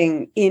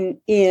nothing in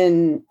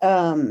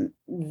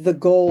the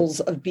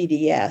goals of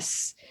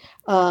BDS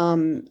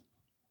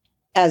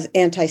as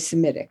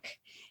anti-Semitic.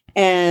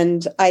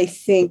 And I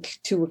think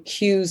to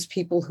accuse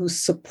people who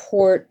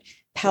support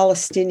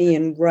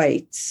Palestinian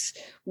rights,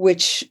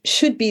 which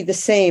should be the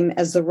same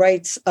as the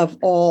rights of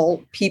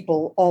all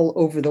people all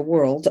over the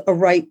world, a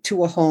right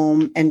to a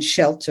home and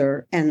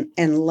shelter and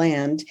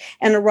land,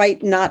 and a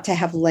right not to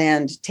have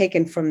land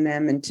taken from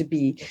them and to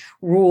be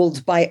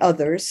ruled by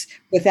others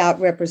without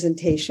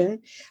representation.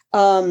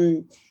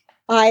 I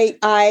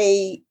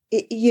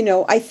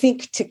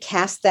think to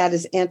cast that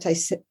as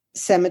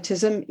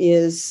anti-Semitism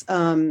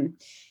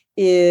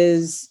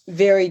is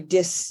very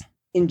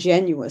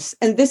disingenuous.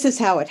 And this is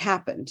how it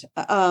happened.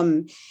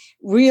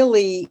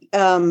 Really,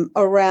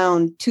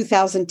 around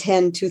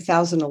 2010,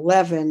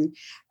 2011,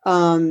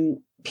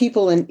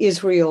 people in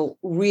Israel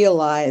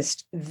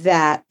realized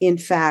that, in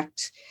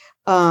fact,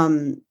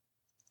 that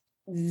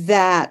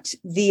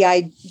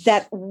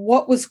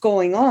what was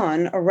going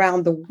on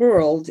around the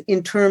world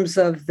in terms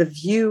of the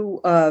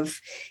view of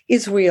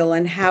Israel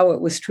and how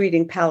it was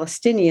treating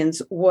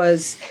Palestinians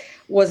was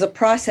a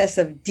process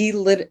of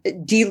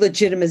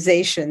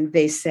delegitimization,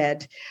 they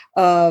said,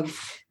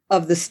 of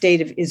the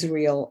state of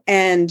Israel.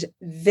 And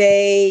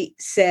they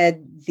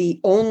said the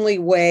only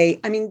way,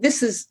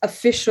 this is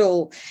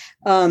official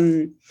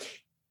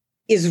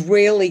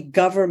Israeli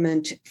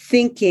government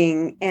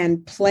thinking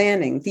and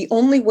planning. The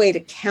only way to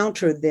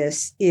counter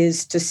this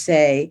is to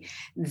say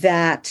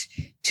that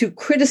to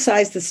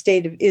criticize the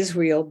state of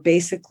Israel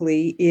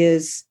basically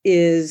is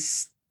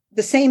the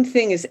same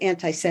thing as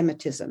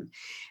anti-Semitism.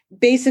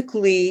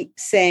 Basically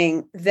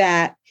saying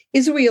that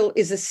Israel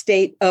is a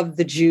state of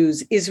the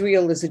Jews.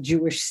 Israel is a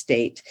Jewish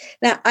state.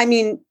 Now,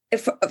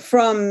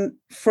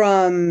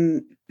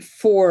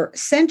 for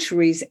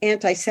centuries,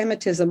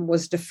 anti-Semitism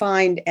was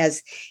defined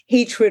as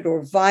hatred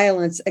or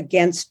violence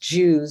against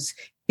Jews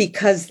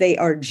because they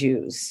are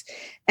Jews.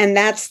 And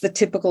that's the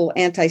typical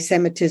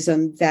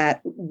anti-Semitism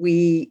that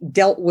we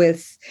dealt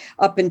with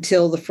up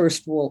until the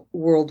First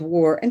World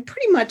War, and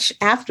pretty much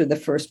after the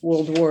First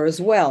World War as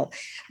well.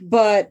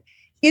 But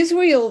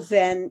Israel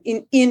then,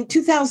 in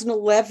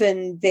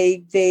 2011,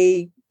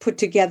 they put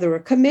together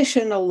a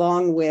commission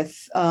along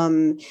with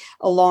an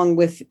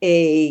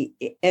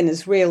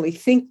Israeli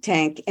think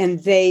tank,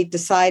 and they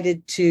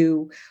decided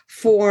to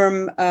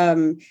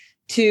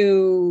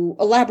to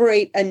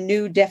elaborate a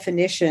new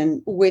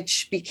definition,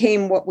 which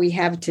became what we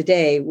have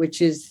today,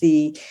 which is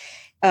the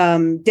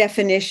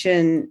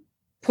definition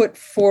put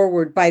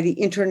forward by the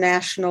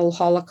International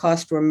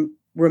Holocaust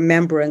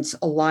Remembrance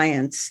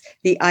Alliance,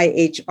 the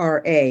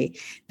IHRA.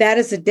 That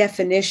is a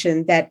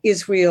definition that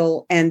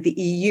Israel and the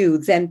EU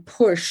then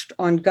pushed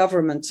on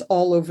governments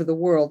all over the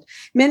world,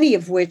 many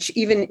of which,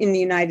 even in the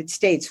United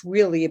States,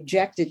 really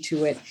objected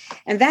to it.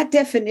 And that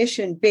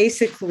definition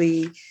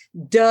basically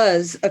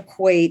does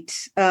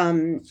equate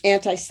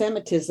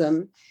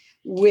anti-Semitism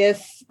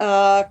with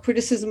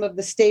criticism of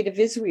the state of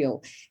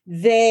Israel.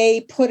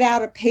 They put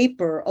out a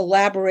paper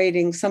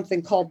elaborating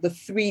something called the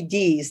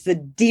 3Ds, the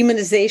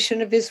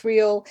demonization of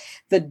Israel,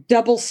 the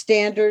double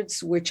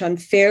standards, which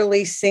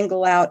unfairly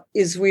single out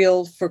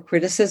Israel for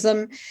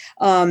criticism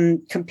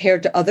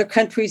compared to other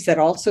countries that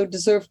also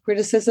deserve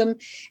criticism,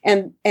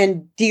 and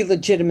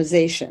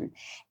delegitimization.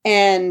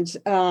 And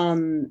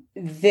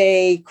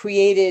they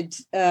created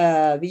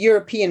the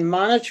European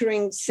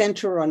Monitoring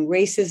Center on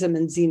Racism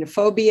and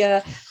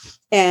Xenophobia,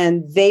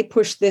 and they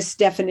pushed this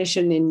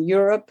definition in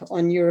Europe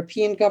on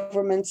European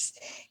governments.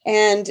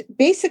 And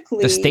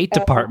basically, the State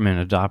Department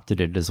adopted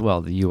it as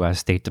well. The U.S.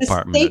 State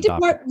Department.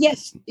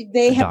 Yes,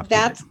 they have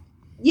that.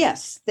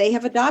 Yes, they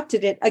have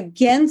adopted it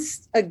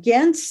against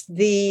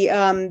the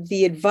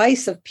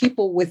advice of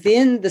people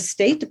within the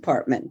State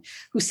Department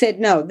who said,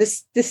 no,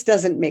 this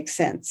doesn't make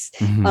sense.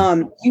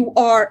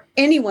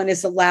 Anyone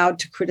is allowed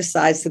to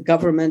criticize the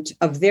government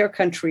of their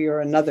country or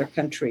another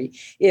country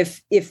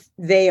if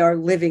they are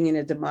living in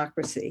a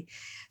democracy.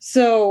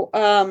 So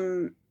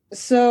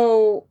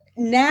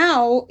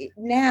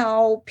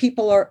now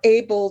people are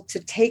able to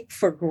take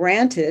for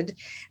granted,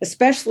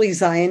 especially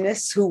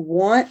Zionists who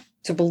want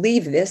to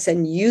believe this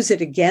and use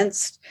it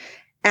against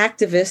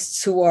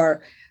activists who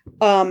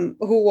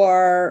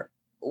are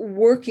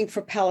working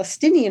for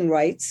Palestinian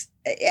rights,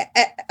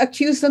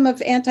 accuse them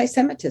of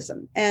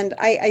anti-Semitism. And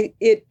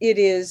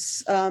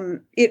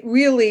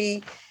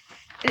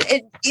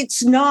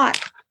it's not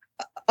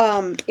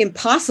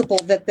impossible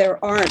that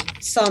there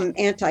aren't some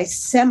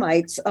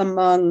anti-Semites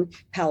among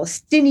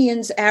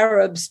Palestinians,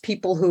 Arabs,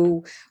 people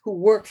who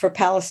work for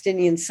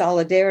Palestinian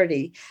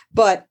solidarity.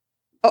 But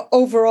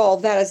overall,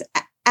 that is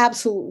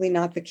absolutely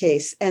not the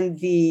case. And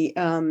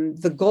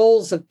the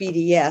goals of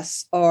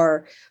BDS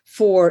are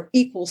for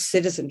equal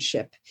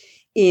citizenship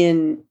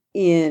in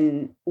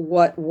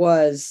what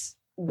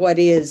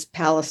is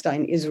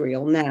Palestine,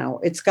 Israel now.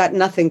 It's got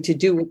nothing to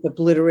do with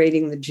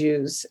obliterating the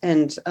Jews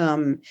and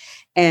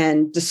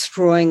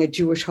destroying a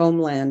Jewish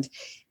homeland.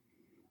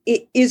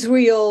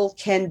 Israel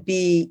can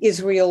be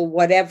Israel,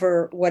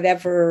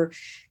 whatever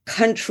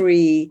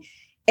country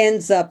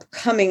ends up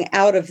coming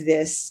out of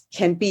this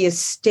can be a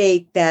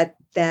state that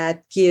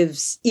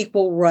gives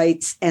equal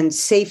rights and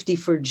safety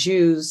for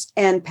Jews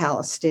and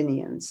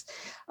Palestinians.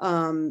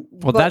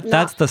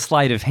 That's the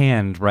sleight of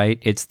hand, right?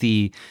 It's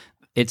the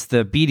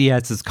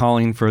BDS is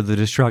calling for the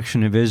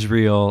destruction of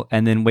Israel,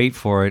 and then wait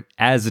for it,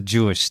 as a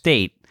Jewish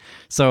state.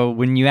 So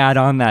when you add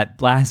on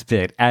that last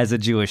bit, as a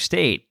Jewish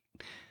state,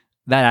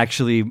 that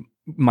actually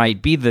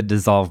might be the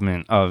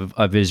dissolvement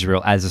of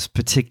Israel as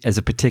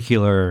a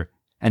particular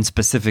and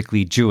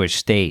specifically Jewish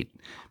state.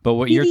 But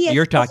what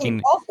you're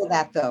talking for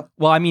that, though.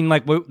 Well, I mean,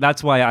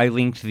 that's why I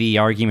linked the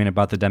argument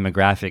about the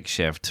demographic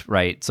shift,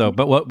 right? So,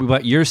 but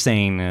what you're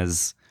saying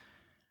is,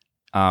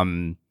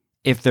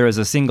 if there is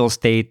a single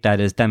state that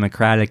is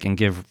democratic and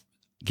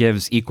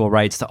gives equal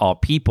rights to all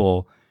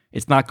people,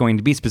 it's not going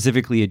to be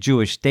specifically a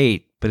Jewish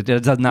state, but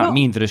it does not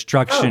mean the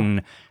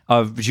destruction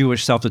of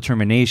Jewish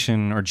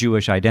self-determination or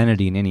Jewish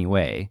identity in any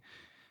way.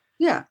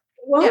 Yeah.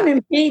 Well, it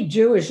impede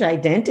Jewish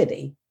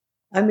identity.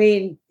 I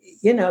mean,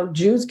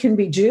 Jews can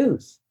be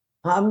Jews.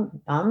 I'm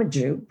a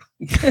Jew.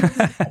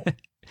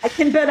 I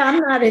can bet I'm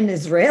not an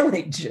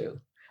Israeli Jew,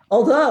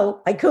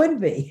 although I could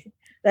be.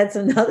 That's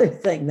another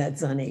thing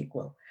that's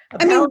unequal.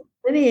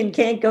 Palestinian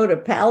can't go to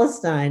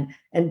Palestine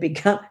and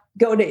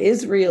go to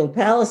Israel,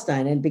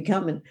 Palestine, and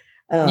become an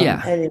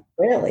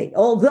Israeli.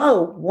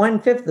 Although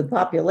 1/5 the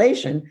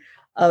population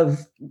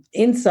of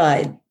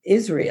inside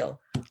Israel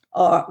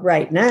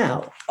right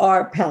now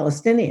are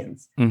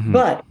Palestinians,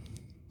 but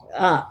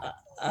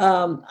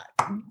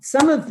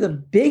some of the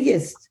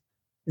biggest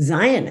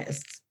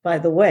Zionists, by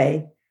the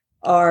way,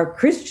 are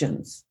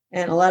Christians,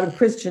 and a lot of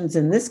Christians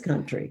in this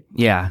country.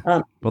 Yeah.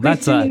 Well,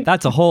 that's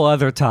a whole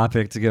other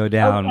topic to go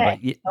down.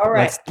 Okay. But all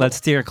right. Let's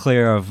steer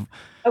clear of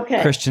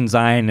Christian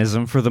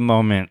Zionism for the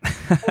moment.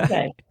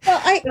 Okay.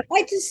 Well,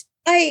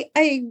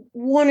 I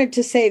wanted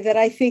to say that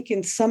I think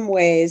in some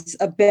ways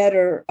a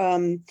better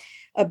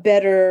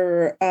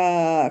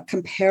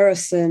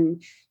comparison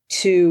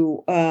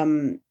to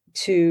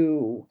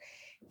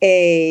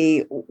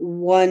a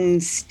one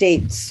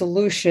state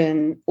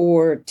solution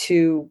or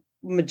to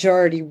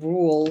majority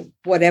rule,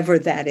 whatever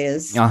that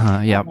is,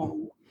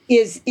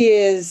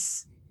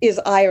 is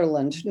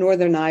Ireland,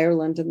 Northern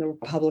Ireland, and the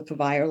Republic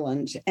of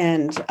Ireland,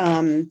 and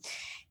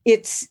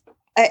it's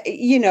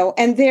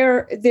and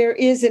there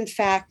is, in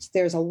fact,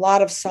 there's a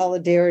lot of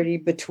solidarity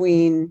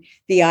between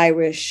the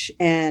Irish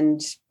and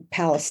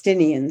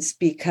Palestinians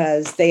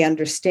because they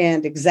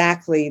understand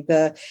exactly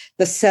the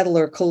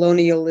settler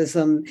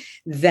colonialism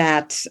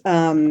that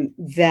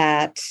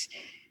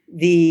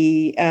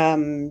the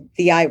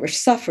Irish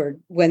suffered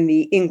when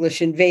the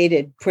English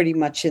invaded, pretty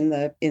much in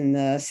the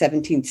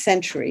 17th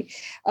century.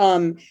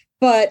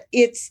 But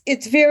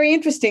it's very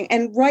interesting.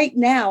 And right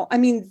now, I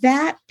mean,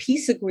 that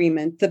peace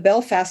agreement, the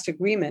Belfast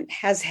Agreement,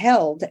 has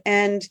held.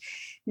 And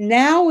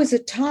now is a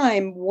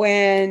time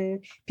when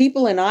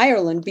people in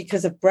Ireland,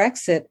 because of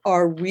Brexit,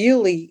 are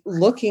really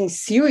looking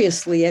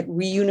seriously at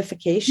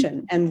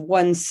reunification and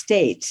one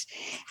state.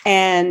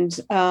 And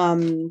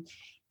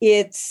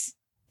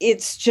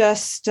it's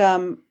just,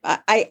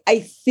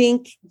 I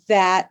think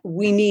that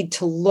we need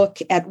to look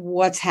at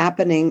what's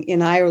happening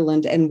in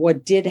Ireland and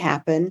what did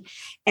happen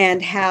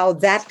and how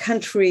that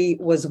country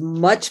was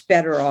much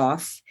better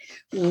off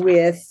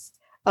with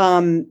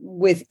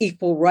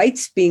equal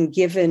rights being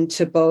given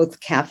to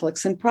both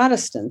Catholics and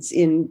Protestants,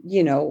 in,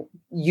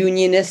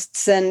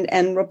 Unionists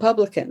and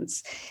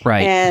Republicans.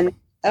 Right.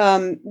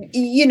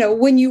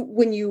 when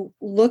you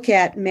look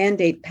at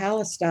Mandate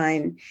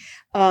Palestine,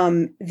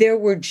 there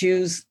were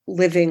Jews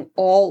living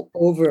all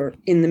over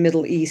in the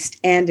Middle East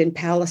and in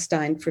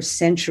Palestine for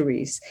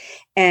centuries,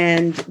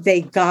 and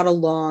they got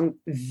along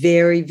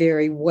very,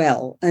 very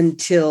well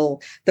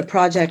until the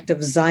project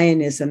of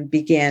Zionism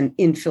began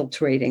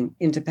infiltrating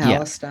into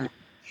Palestine.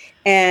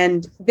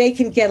 And they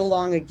can get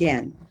along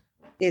again.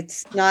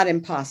 It's not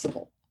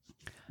impossible.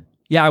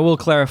 Yeah, I will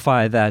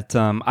clarify that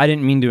I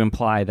didn't mean to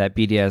imply that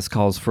BDS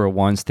calls for a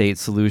one-state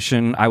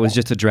solution. I was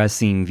just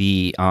addressing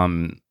the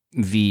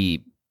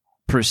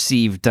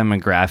perceived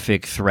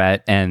demographic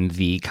threat and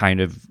the kind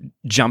of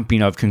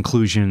jumping of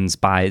conclusions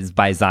by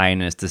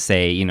Zionists to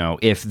say,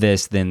 if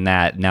this, then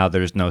that. Now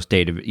there's no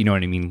state of, you know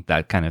what I mean?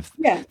 That kind of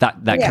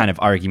kind of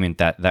argument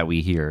that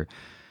we hear.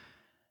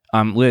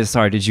 Liz,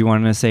 sorry, did you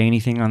want to say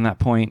anything on that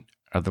point?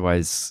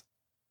 Otherwise,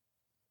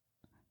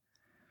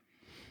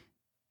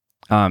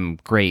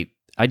 great.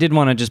 I did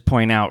want to just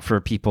point out for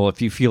people,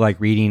 if you feel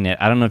like reading it,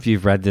 I don't know if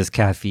you've read this,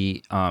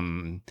 Kathy,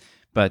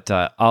 but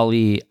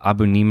Ali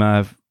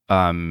Abunimah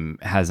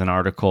has an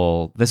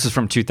article. This is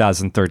from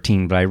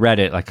 2013, but I read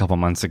it a couple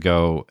months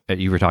ago.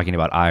 You were talking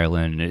about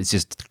Ireland, and it's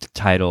just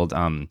titled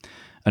A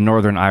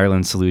Northern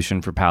Ireland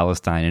Solution for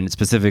Palestine, and it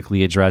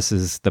specifically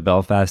addresses the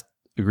Belfast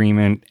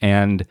Agreement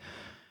and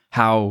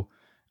how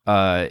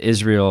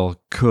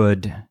Israel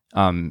could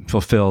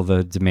fulfill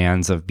the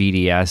demands of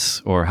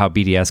BDS, or how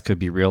BDS could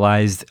be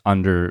realized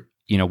under,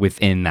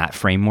 within that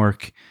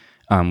framework,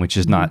 which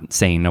is not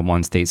saying a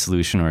one-state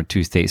solution or a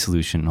two-state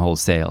solution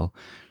wholesale.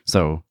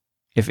 So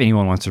if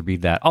anyone wants to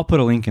read that, I'll put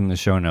a link in the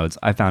show notes.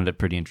 I found it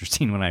pretty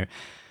interesting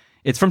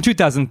it's from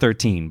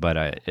 2013, but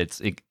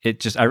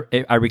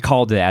I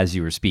recalled it as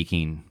you were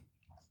speaking.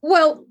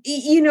 Well,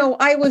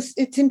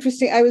 it's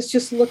interesting. I was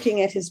just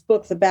looking at his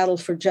book, The Battle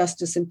for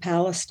Justice in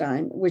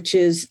Palestine, which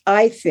is,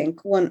 I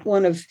think,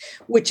 was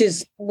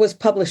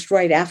published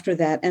right after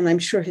that. And I'm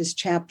sure his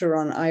chapter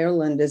on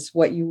Ireland is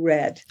what you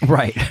read.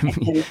 Right.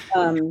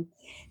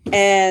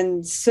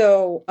 And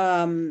so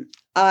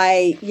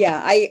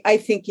I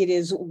think it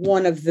is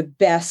one of the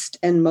best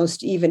and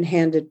most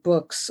even-handed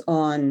books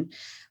on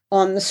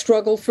the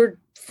struggle for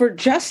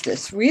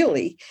justice,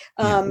 really.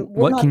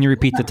 Can you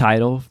repeat the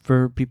title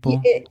for people?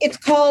 It's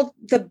called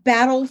The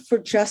Battle for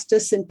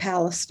Justice in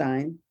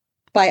Palestine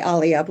by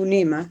Ali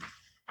Abunimah.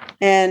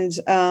 And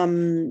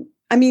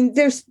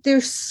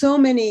there's so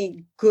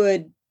many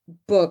good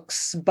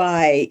books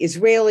by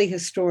Israeli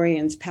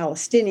historians,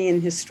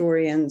 Palestinian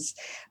historians.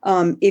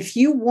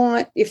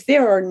 If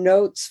there are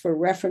notes for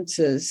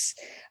references,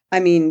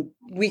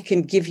 we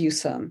can give you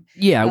some.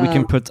 Yeah,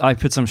 I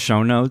put some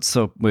show notes,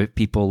 so when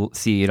people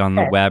see it on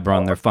the web or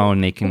on their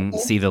phone, they can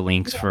see the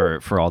links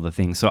for all the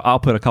things. So I'll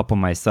put a couple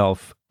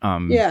myself.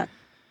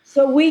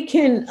 So we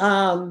can,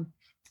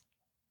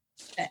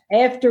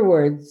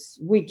 afterwards,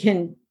 we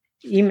can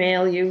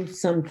email you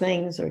some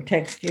things or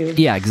text you.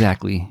 Yeah,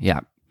 exactly.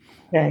 Yeah.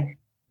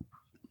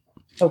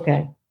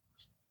 Okay.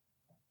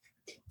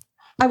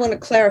 I want to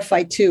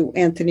clarify too,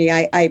 Anthony,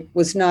 I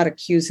was not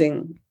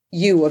accusing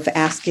you of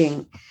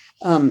asking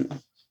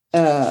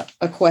a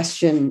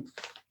question.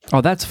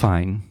 Oh, that's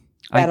fine.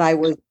 I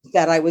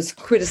was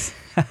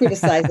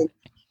criticizing.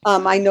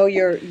 I know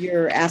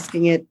you're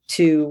asking it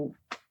to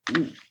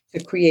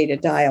create a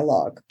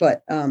dialogue,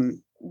 but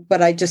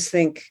I just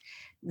think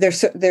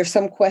there's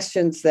some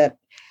questions that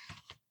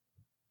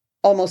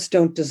almost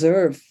don't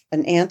deserve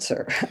an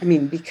answer.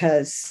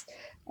 Because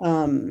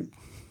well,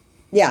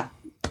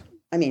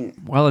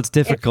 it's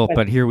difficult,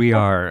 but here we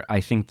are.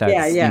 I think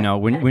that's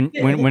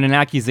when an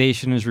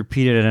accusation is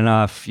repeated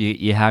enough,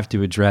 you have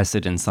to address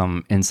it in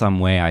some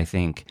way, I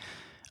think.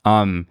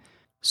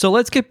 So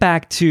let's get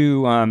back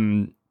to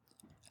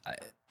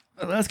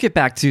I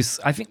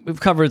think we've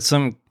covered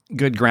some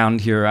good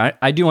ground here.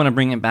 I do want to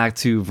bring it back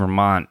to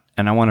Vermont,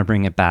 and I want to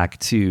bring it back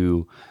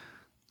to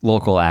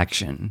local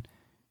action.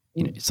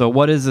 So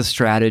what is the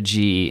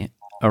strategy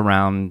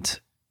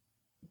around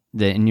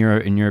in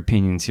your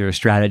opinions here, a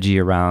strategy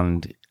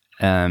around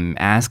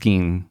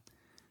asking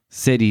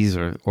cities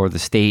or the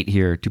state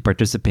here to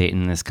participate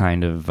in this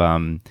kind of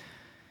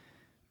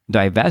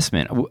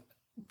divestment?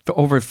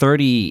 Over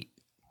 30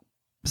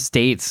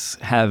 states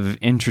have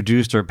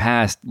introduced or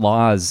passed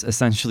laws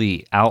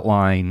essentially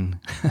outline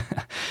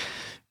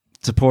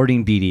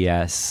supporting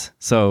BDS.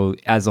 So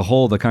as a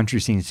whole, the country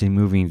seems to be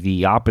moving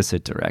the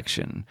opposite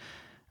direction.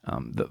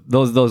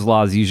 Those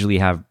laws usually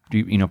have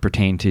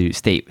pertain to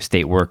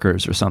state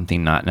workers or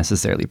something, not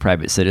necessarily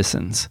private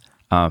citizens.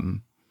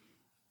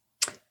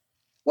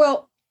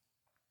 Well,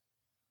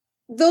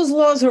 those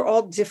laws are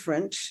all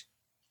different,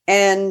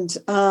 and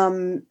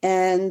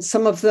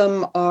some of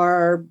them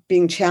are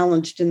being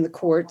challenged in the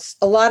courts.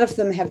 A lot of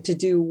them have to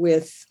do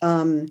with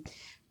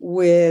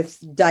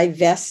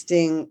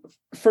divesting.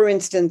 For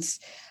instance,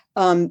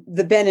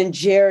 the Ben and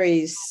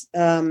Jerry's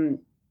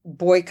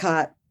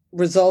boycott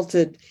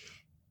resulted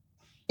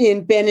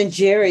in Ben and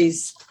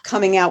Jerry's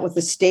coming out with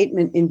a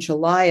statement in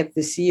July of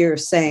this year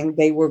saying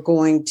they were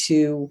going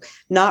to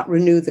not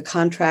renew the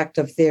contract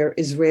of their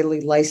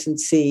Israeli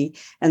licensee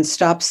and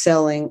stop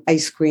selling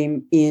ice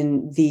cream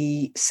in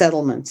the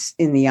settlements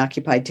in the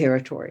occupied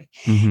territory.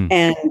 Mm-hmm.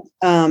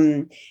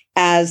 And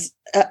as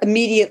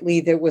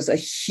immediately there was a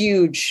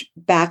huge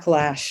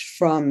backlash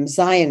from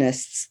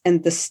Zionists,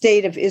 and the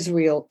state of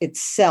Israel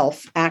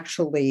itself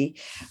actually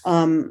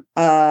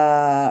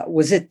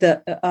was it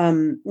the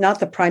not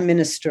the prime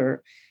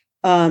minister.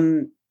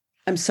 I'm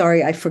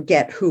sorry, I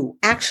forget who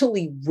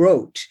actually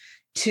wrote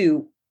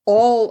to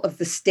all of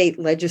the state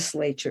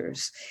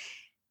legislatures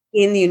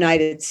in the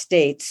United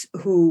States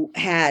who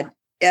had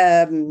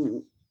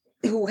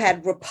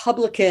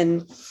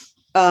Republican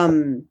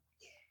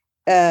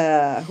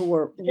who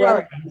were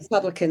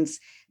Republicans,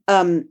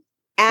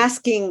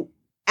 asking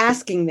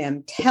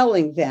them,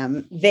 telling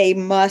them they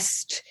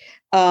must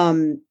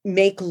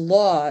make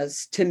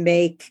laws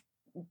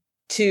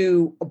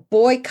to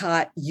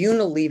boycott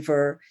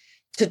Unilever,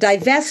 to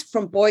divest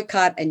from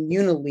boycott and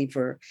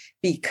Unilever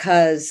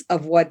because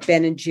of what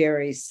Ben and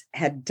Jerry's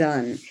had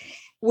done,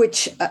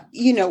 which,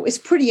 is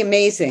pretty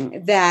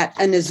amazing that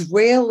an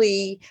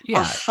Israeli,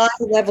 a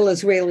high-level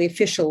Israeli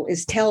official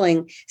is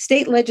telling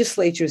state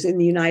legislatures in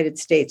the United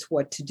States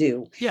what to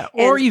do. Yeah,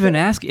 or even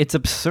ask, it's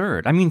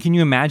absurd. I mean, can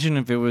you imagine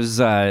if it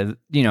was,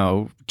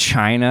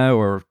 China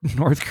or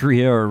North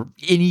Korea or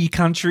any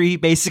country,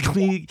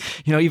 basically,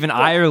 even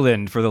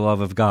Ireland, for the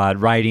love of God,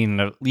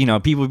 writing,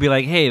 people would be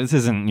like, hey, this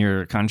isn't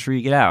your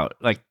country, get out.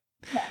 Like,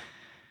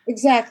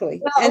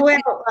 exactly.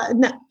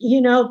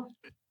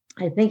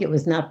 I think it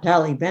was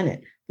Naftali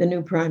Bennett, the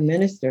new prime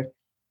minister,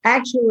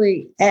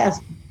 actually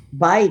asked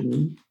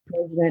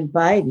President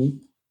Biden,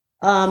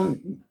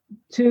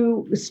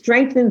 to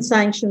strengthen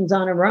sanctions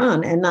on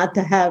Iran and not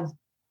to have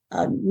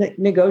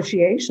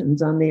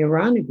negotiations on the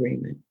Iran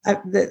agreement.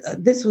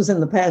 This was in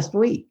the past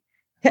week,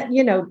 and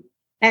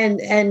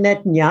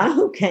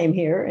Netanyahu came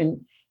here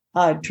and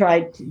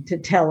tried to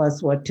tell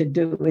us what to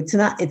do. It's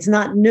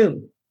not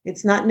new.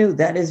 It's not new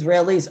that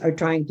Israelis are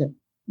trying to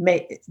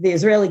the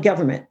Israeli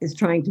government is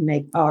trying to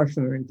make our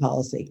foreign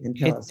policy and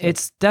tell us.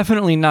 It's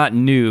definitely not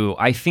new.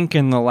 I think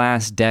in the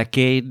last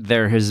decade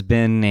there has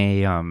been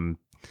a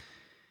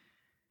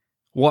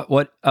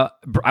what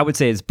I would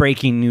say is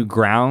breaking new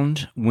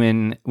ground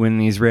when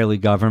the Israeli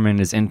government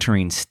is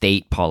entering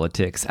state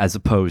politics as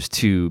opposed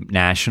to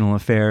national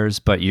affairs.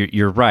 But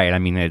you're right. I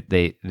mean,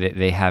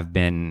 they have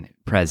been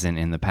present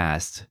in the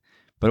past.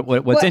 But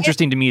what's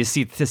interesting to me is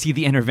to see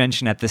the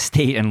intervention at the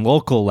state and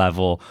local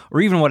level,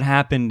 or even what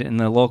happened in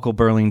the local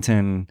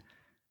Burlington,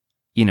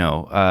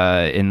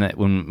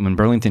 when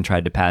Burlington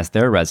tried to pass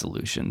their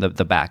resolution.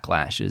 The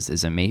backlash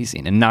is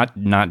amazing, and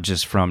not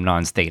just from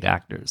non-state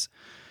actors.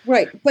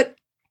 Right, but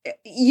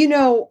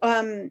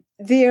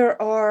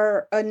there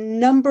are a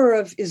number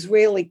of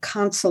Israeli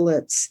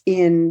consulates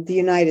in the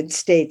United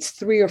States,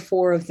 3 or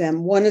 4 of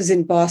them. One is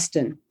in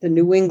Boston, the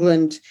New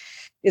England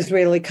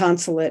Israeli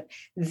consulate.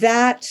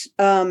 That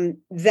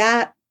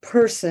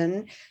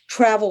person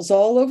travels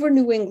all over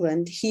New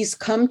England. He's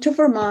come to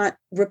Vermont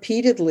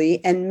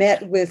repeatedly and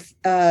met with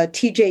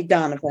TJ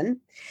Donovan,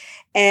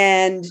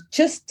 and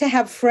just to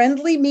have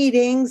friendly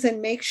meetings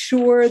and make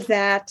sure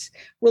that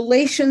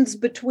relations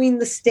between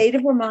the state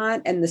of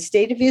Vermont and the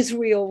state of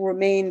Israel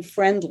remain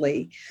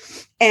friendly.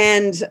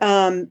 And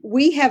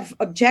we have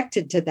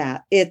objected to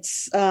that.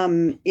 It's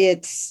on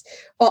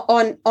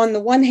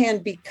the one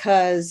hand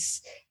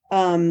because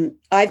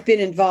I've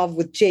been involved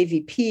with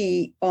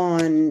JVP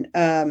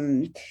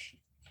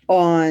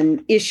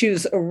on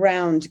issues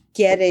around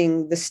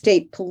getting the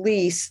state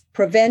police,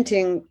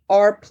 preventing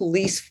our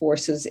police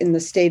forces in the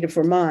state of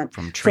Vermont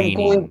from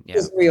going to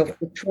Israel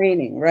for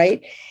training,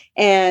 right?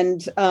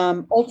 And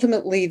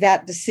ultimately,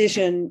 that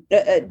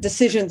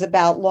decisions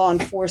about law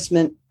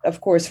enforcement,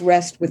 of course,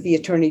 rest with the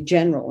Attorney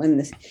General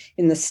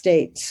in the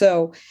state.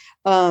 So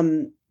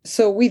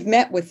we've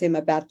met with him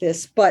about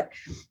this, but.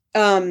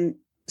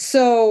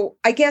 So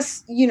I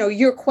guess,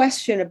 your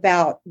question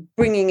about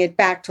bringing it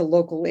back to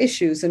local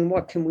issues and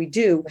what can we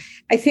do,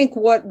 I think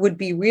what would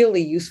be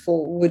really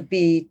useful would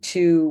be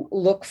to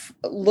look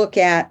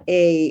at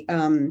a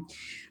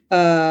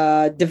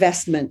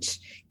divestment,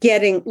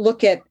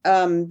 look at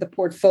the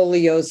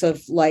portfolios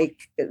of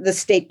like the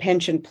state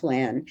pension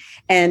plan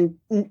and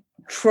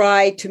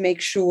try to make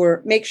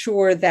sure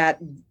that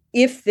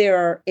if there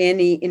are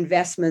any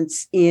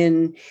investments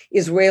in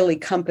Israeli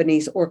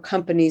companies or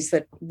companies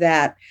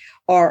that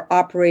are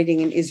operating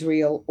in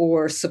Israel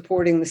or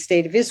supporting the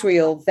state of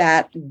Israel,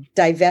 that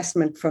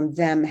divestment from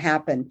them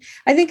happen.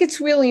 I think it's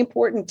really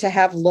important to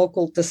have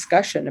local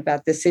discussion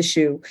about this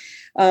issue,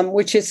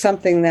 which is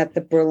something that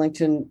the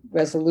Burlington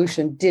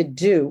Resolution did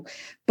do,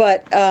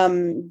 but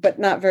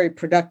not very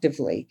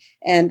productively.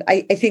 And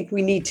I think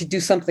we need to do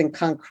something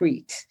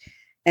concrete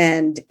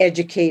and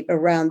educate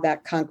around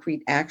that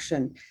concrete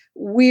action.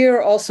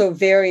 We're also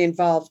very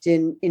involved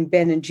in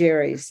Ben and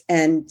Jerry's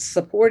and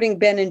supporting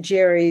Ben and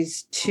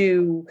Jerry's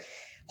to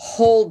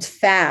hold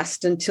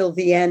fast until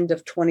the end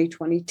of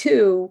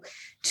 2022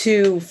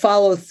 to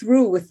follow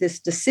through with this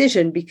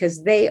decision,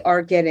 because they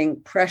are getting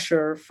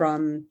pressure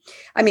from,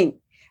 I mean,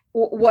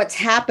 what's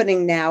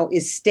happening now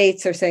is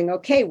states are saying,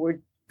 okay, we're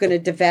going to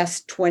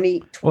divest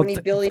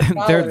 $20 billion.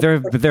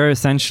 They're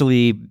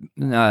essentially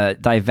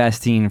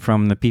divesting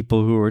from the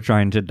people who were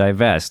trying to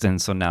divest,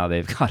 and so now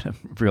they've got a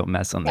real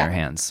mess on their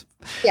hands.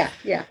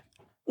 Yeah.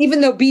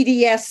 Even though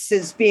BDS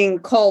is being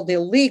called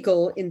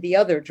illegal in the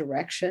other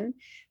direction,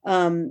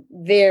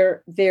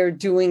 they're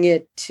doing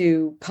it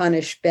to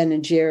punish Ben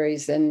and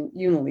Jerry's and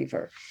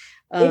Unilever.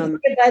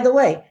 By the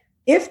way,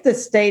 if the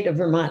state of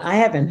Vermont, I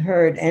haven't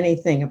heard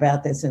anything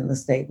about this in the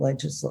state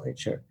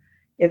legislature,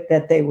 if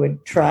that they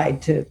would try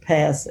to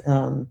pass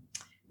an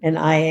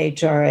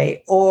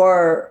IHRA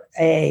or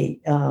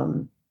an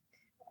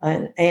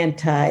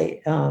anti.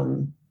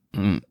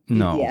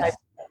 No.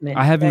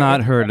 I have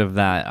not heard of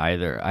that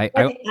either. I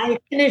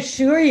can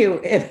assure you,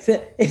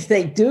 if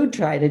they do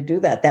try to do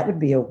that, that would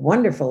be a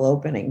wonderful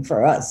opening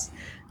for us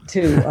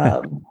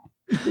to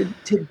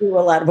do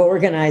a lot of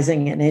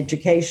organizing and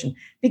education.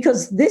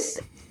 Because if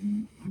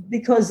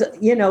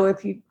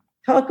you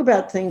talk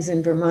about things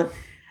in Vermont,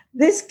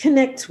 this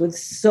connects with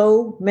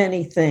so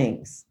many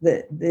things.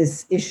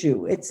 This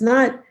issue, it's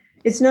not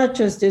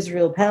just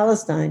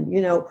Israel-Palestine.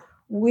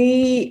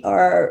 We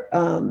are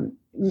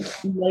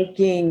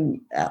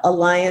making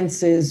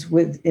alliances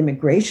with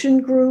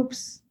immigration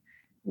groups,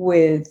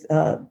 with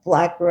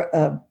Black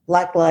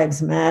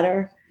Lives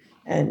Matter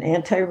and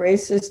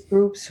anti-racist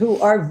groups who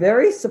are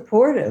very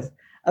supportive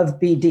of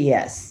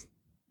BDS,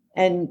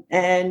 and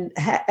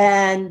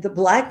the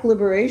Black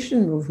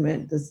Liberation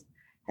Movement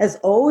has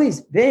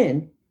always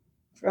been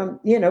from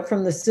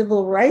the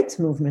civil rights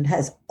movement,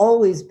 has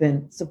always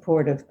been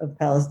supportive of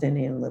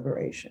Palestinian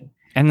liberation,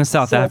 and the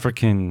South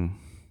African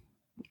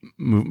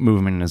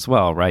movement as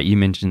well, right? We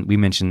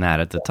mentioned that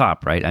at the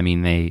top, right? I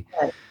mean,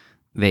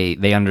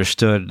 they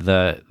understood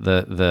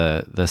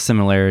the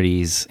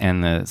similarities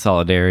and the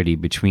solidarity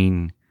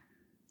between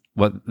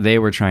what they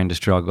were trying to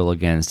struggle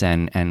against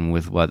and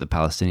with what the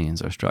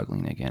Palestinians are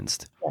struggling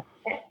against.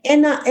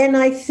 And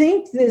I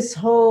think this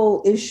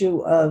whole issue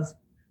of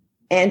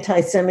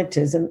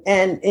anti-Semitism,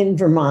 and in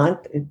Vermont,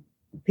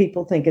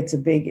 people think it's a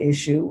big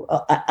issue.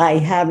 I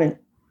haven't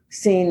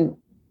seen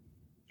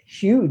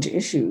huge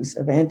issues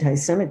of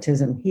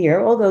anti-Semitism here,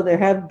 although there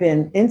have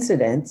been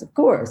incidents, of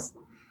course.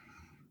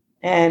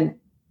 And,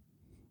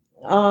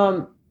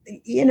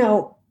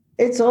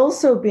 it's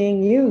also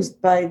being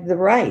used by the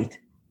right.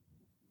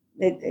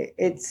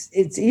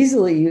 It's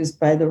easily used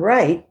by the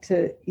right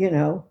to,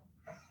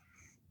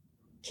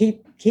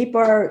 keep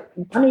our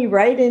money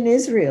right in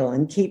Israel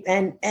and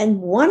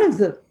one of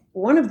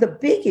the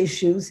big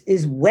issues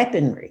is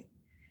weaponry,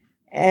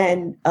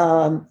 and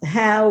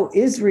how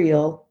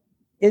Israel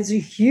is a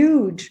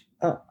huge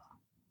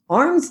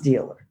arms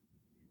dealer.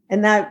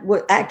 And that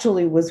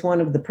actually was one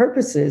of the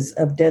purposes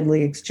of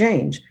Deadly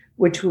Exchange,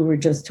 which we were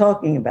just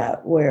talking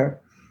about, where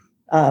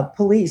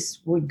police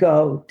would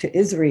go to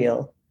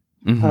Israel.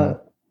 Mm-hmm.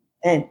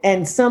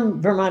 And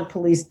some Vermont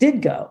police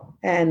did go.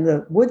 And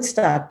the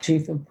Woodstock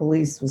chief of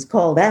police was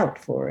called out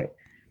for it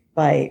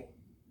by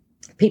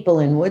people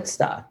in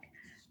Woodstock.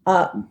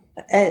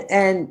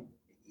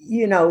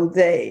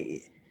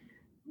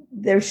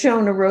 They're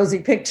shown a rosy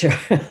picture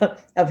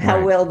of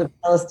how well the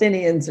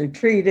Palestinians are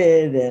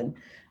treated, and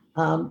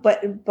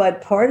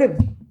but part of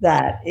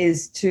that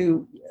is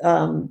to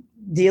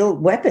deal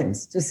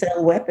weapons, to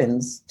sell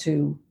weapons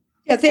to.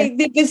 Yeah,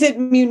 they visit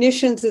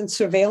munitions and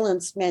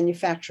surveillance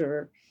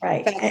manufacturer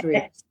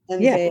factories.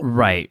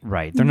 Right.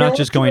 They're not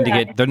just going to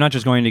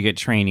get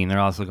training. They're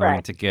also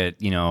going to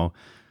get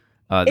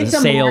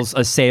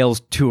a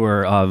sales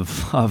tour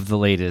of the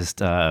latest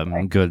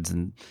goods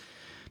and.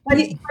 But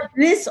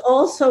this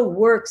also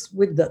works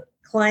with the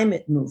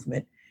climate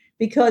movement,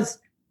 because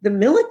the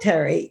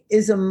military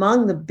is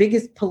among the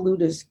biggest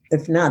polluters,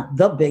 if not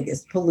the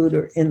biggest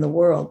polluter in the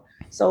world.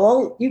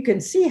 So you can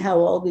see how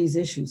all these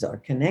issues are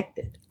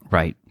connected.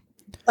 Right.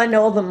 And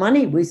all the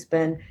money we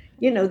spend,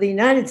 the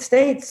United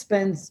States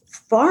spends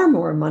far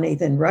more money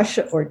than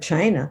Russia or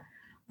China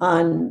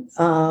on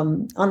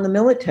the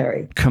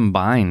military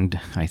combined,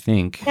 I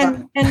think.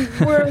 And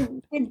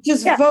we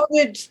just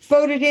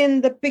voted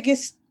in the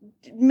biggest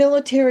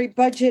military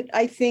budget,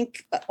 I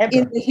think, ever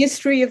in the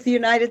history of the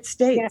United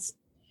States.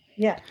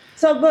 Yeah.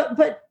 So,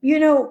 but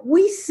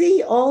we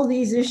see all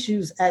these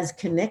issues as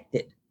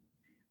connected,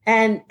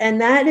 and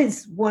that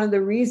is one of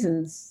the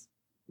reasons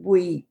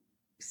we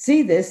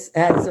see this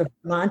as a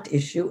Vermont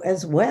issue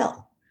as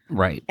well.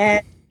 Right.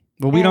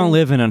 But we don't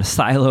live in a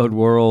siloed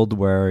world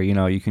where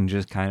you can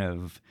just kind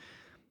of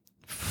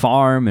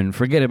farm and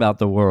forget about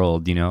the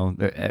world.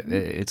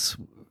 It's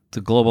the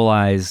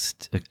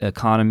globalized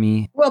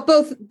economy. Well,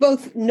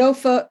 both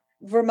NOFA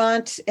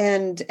Vermont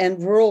and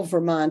rural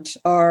Vermont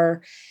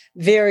are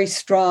very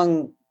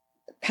strong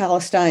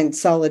Palestine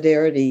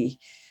solidarity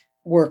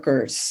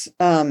workers.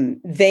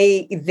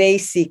 They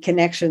see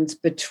connections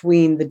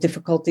between the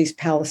difficulties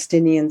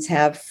Palestinians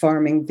have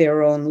farming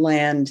their own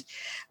land,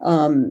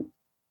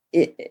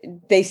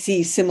 they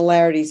see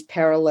similarities,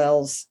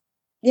 parallels.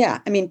 Yeah,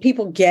 I mean,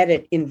 people get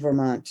it in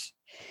Vermont.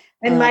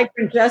 And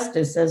migrant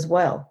justice as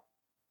well.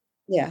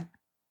 Yeah.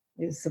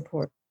 Is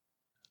support.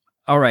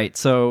 All right,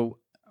 so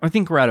I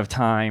think we're out of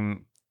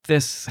time.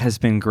 This has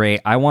been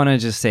great. I want to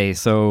just say,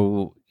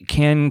 so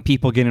can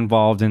people get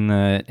involved in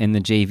the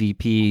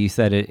JVP? You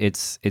said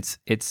it's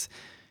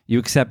you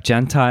accept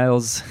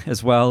Gentiles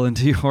as well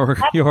into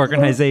your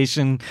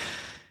organization.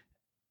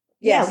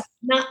 Yes. Yeah,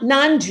 not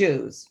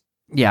non-Jews.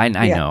 Yeah, I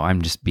know.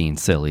 I'm just being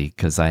silly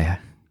because you're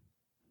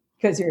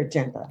a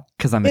Gentile.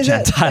 Because I'm a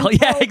Gentile.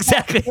 Yeah,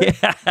 exactly.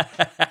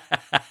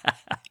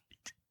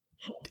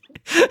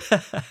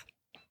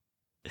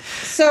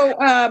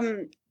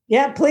 So,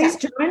 yeah, please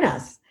join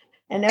us.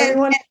 And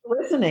everyone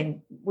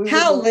listening.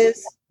 How,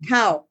 Liz?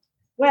 How?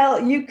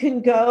 Well, you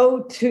can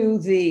go to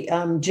the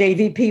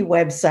JVP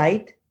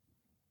website,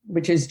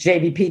 which is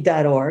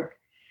jvp.org.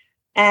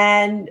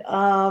 And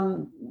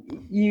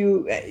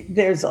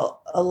there's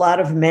a lot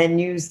of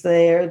menus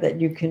there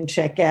that you can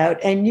check out.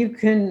 And you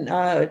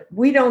can,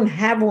 we don't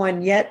have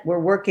one yet. We're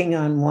working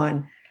on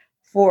one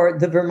for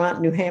the Vermont,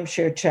 New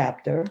Hampshire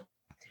chapter.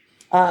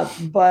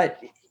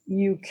 But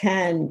you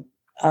can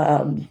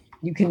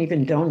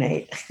even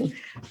donate,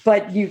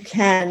 but you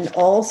can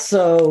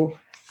also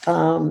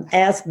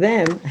ask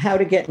them how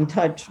to get in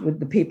touch with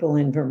the people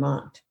in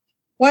Vermont.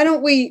 Why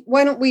don't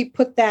we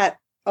put that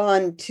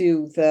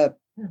onto the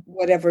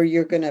whatever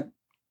you're gonna?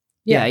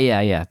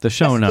 Yeah. The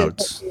show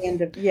notes. The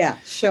end of,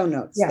 show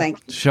notes. Yeah. Thank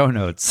you. Show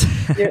notes.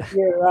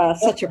 You're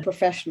such a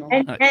professional.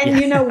 And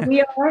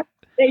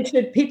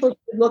people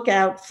should look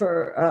out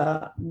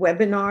for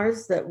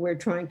webinars that we're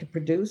trying to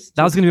produce.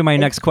 That was going to be my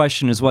next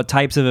question: is what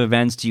types of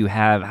events do you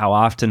have? How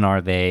often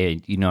are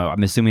they?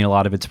 I'm assuming a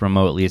lot of it's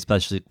remotely,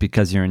 especially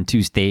because you're in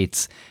 2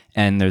 states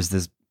and there's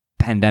this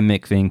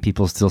pandemic thing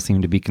people still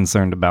seem to be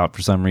concerned about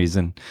for some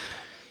reason.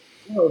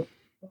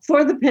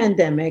 For the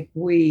pandemic,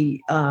 we've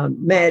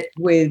met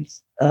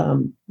with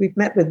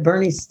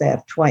Bernie's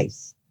staff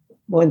twice,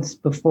 once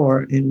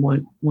before and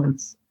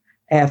once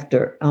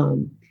after.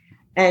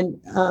 I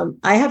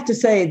have to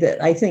say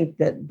that I think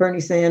that Bernie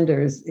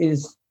Sanders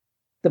is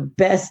the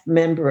best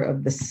member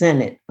of the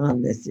Senate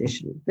on this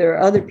issue. There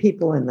are other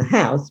people in the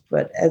House,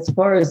 but as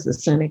far as the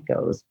Senate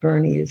goes,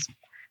 Bernie is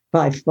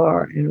by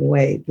far and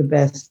away the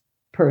best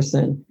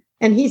person.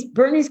 And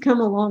Bernie's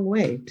come a long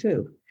way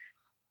too.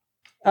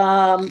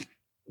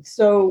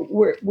 So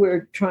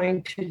we're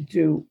trying to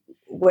do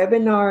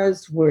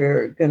webinars.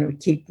 We're going to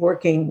keep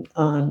working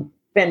on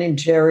Ben &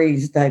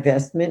 Jerry's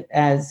divestment,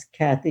 as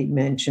Kathy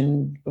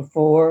mentioned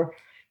before.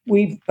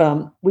 We've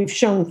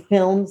shown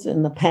films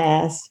in the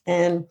past,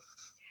 and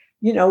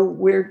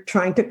we're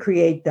trying to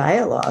create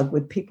dialogue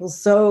with people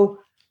so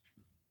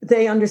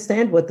they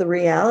understand what the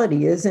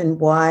reality is and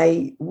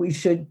why we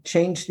should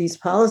change these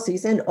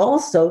policies, and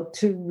also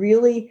to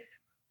really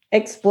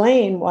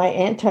explain why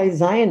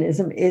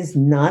anti-Zionism is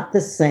not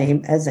the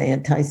same as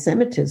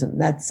anti-Semitism.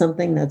 That's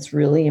something that's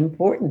really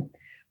important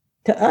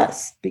to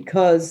us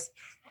because,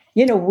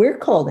 we're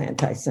called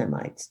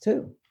anti-Semites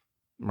too.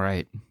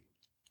 Right.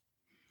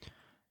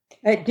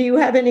 Do you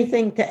have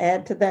anything to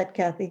add to that,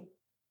 Kathy?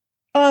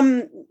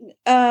 No,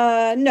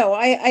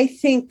 I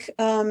think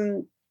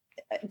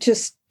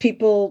just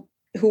people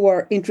who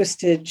are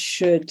interested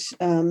should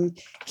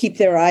keep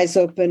their eyes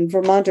open.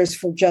 Vermonters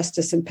for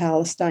Justice in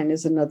Palestine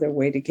is another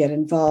way to get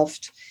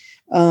involved.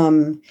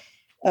 Another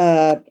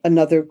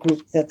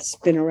group that's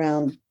been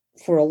around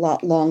for a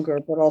lot longer,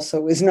 but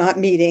also is not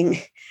meeting.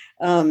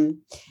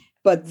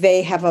 But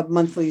they have a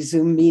monthly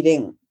Zoom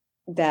meeting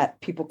that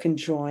people can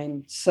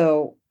join.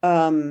 So,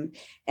 and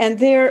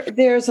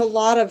there's a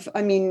lot of,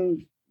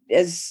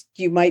 as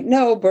you might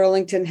know,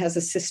 Burlington has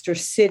a sister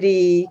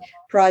city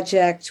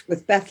project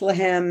with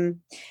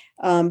Bethlehem.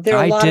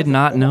 I did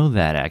not know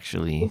that,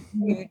 actually.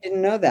 You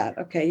didn't know that?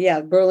 Okay, yeah,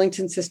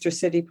 Burlington Sister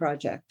City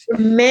project. For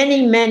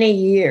many, many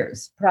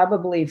years,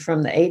 probably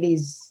from the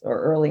 80s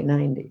or early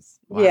 90s.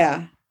 Wow.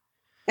 Yeah.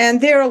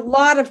 And there are a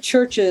lot of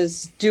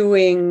churches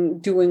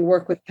doing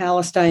work with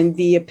Palestine.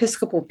 The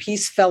Episcopal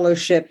Peace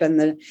Fellowship and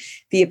the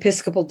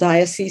Episcopal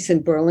Diocese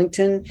in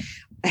Burlington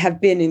have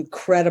been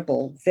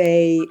incredible.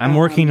 I'm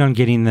working on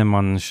getting them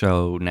on the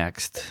show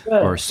next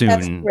or soon.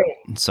 That's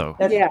great. So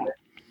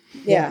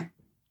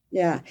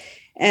yeah.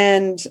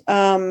 And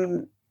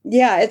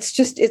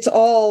it's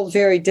all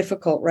very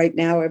difficult right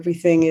now.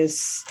 Everything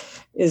is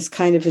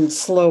kind of in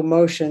slow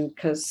motion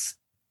because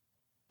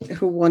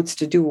who wants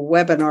to do a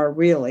webinar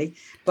really?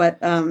 But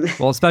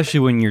well, especially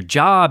when your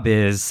job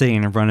is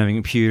sitting in front of a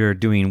computer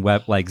doing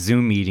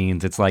Zoom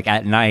meetings. It's like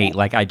at night.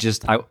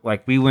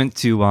 We went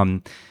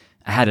to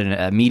I had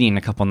a meeting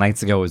a couple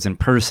nights ago. It was in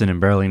person in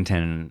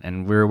Burlington,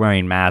 and we were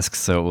wearing masks,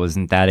 so it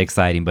wasn't that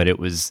exciting, but it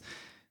was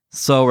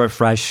so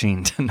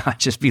refreshing to not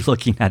just be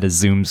looking at a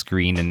Zoom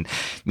screen and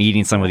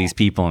meeting some of these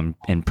people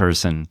in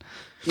person.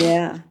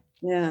 Yeah.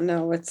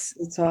 No,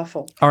 it's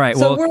awful. All right.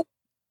 So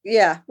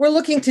we're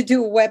looking to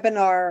do a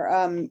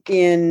webinar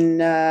in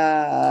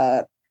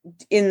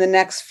the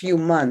next few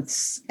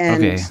months,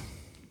 and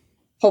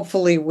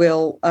hopefully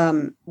we'll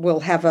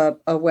have a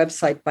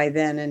website by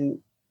then, and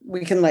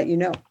we can let you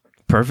know.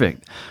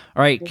 Perfect.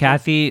 All right,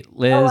 Kathy,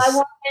 Liz, I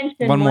want to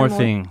mention one more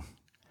thing.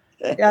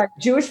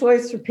 Jewish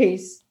Voice for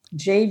Peace,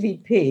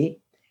 JVP,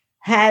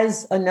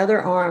 has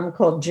another arm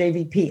called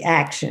JVP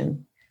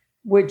Action,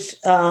 which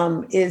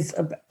is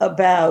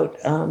about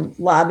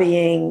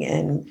lobbying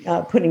and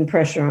putting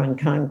pressure on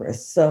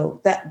Congress.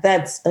 So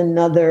that's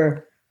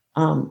another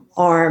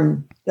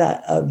arm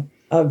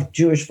of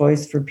Jewish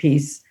Voice for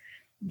Peace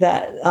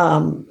that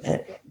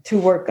to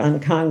work on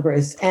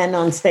Congress and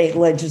on state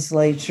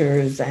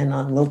legislatures and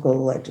on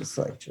local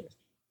legislatures.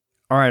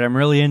 All right, I'm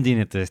really ending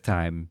it this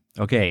time.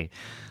 Okay.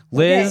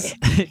 Liz,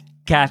 okay.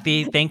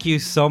 Kathy, thank you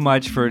so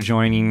much for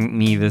joining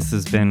me. This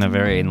has been a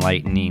very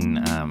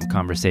enlightening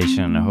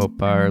conversation. I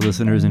hope our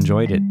listeners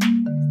enjoyed it.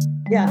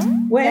 Yeah.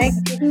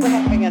 Thank you for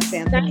having us,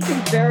 Anthony.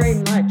 Thank you very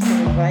much for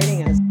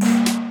inviting us.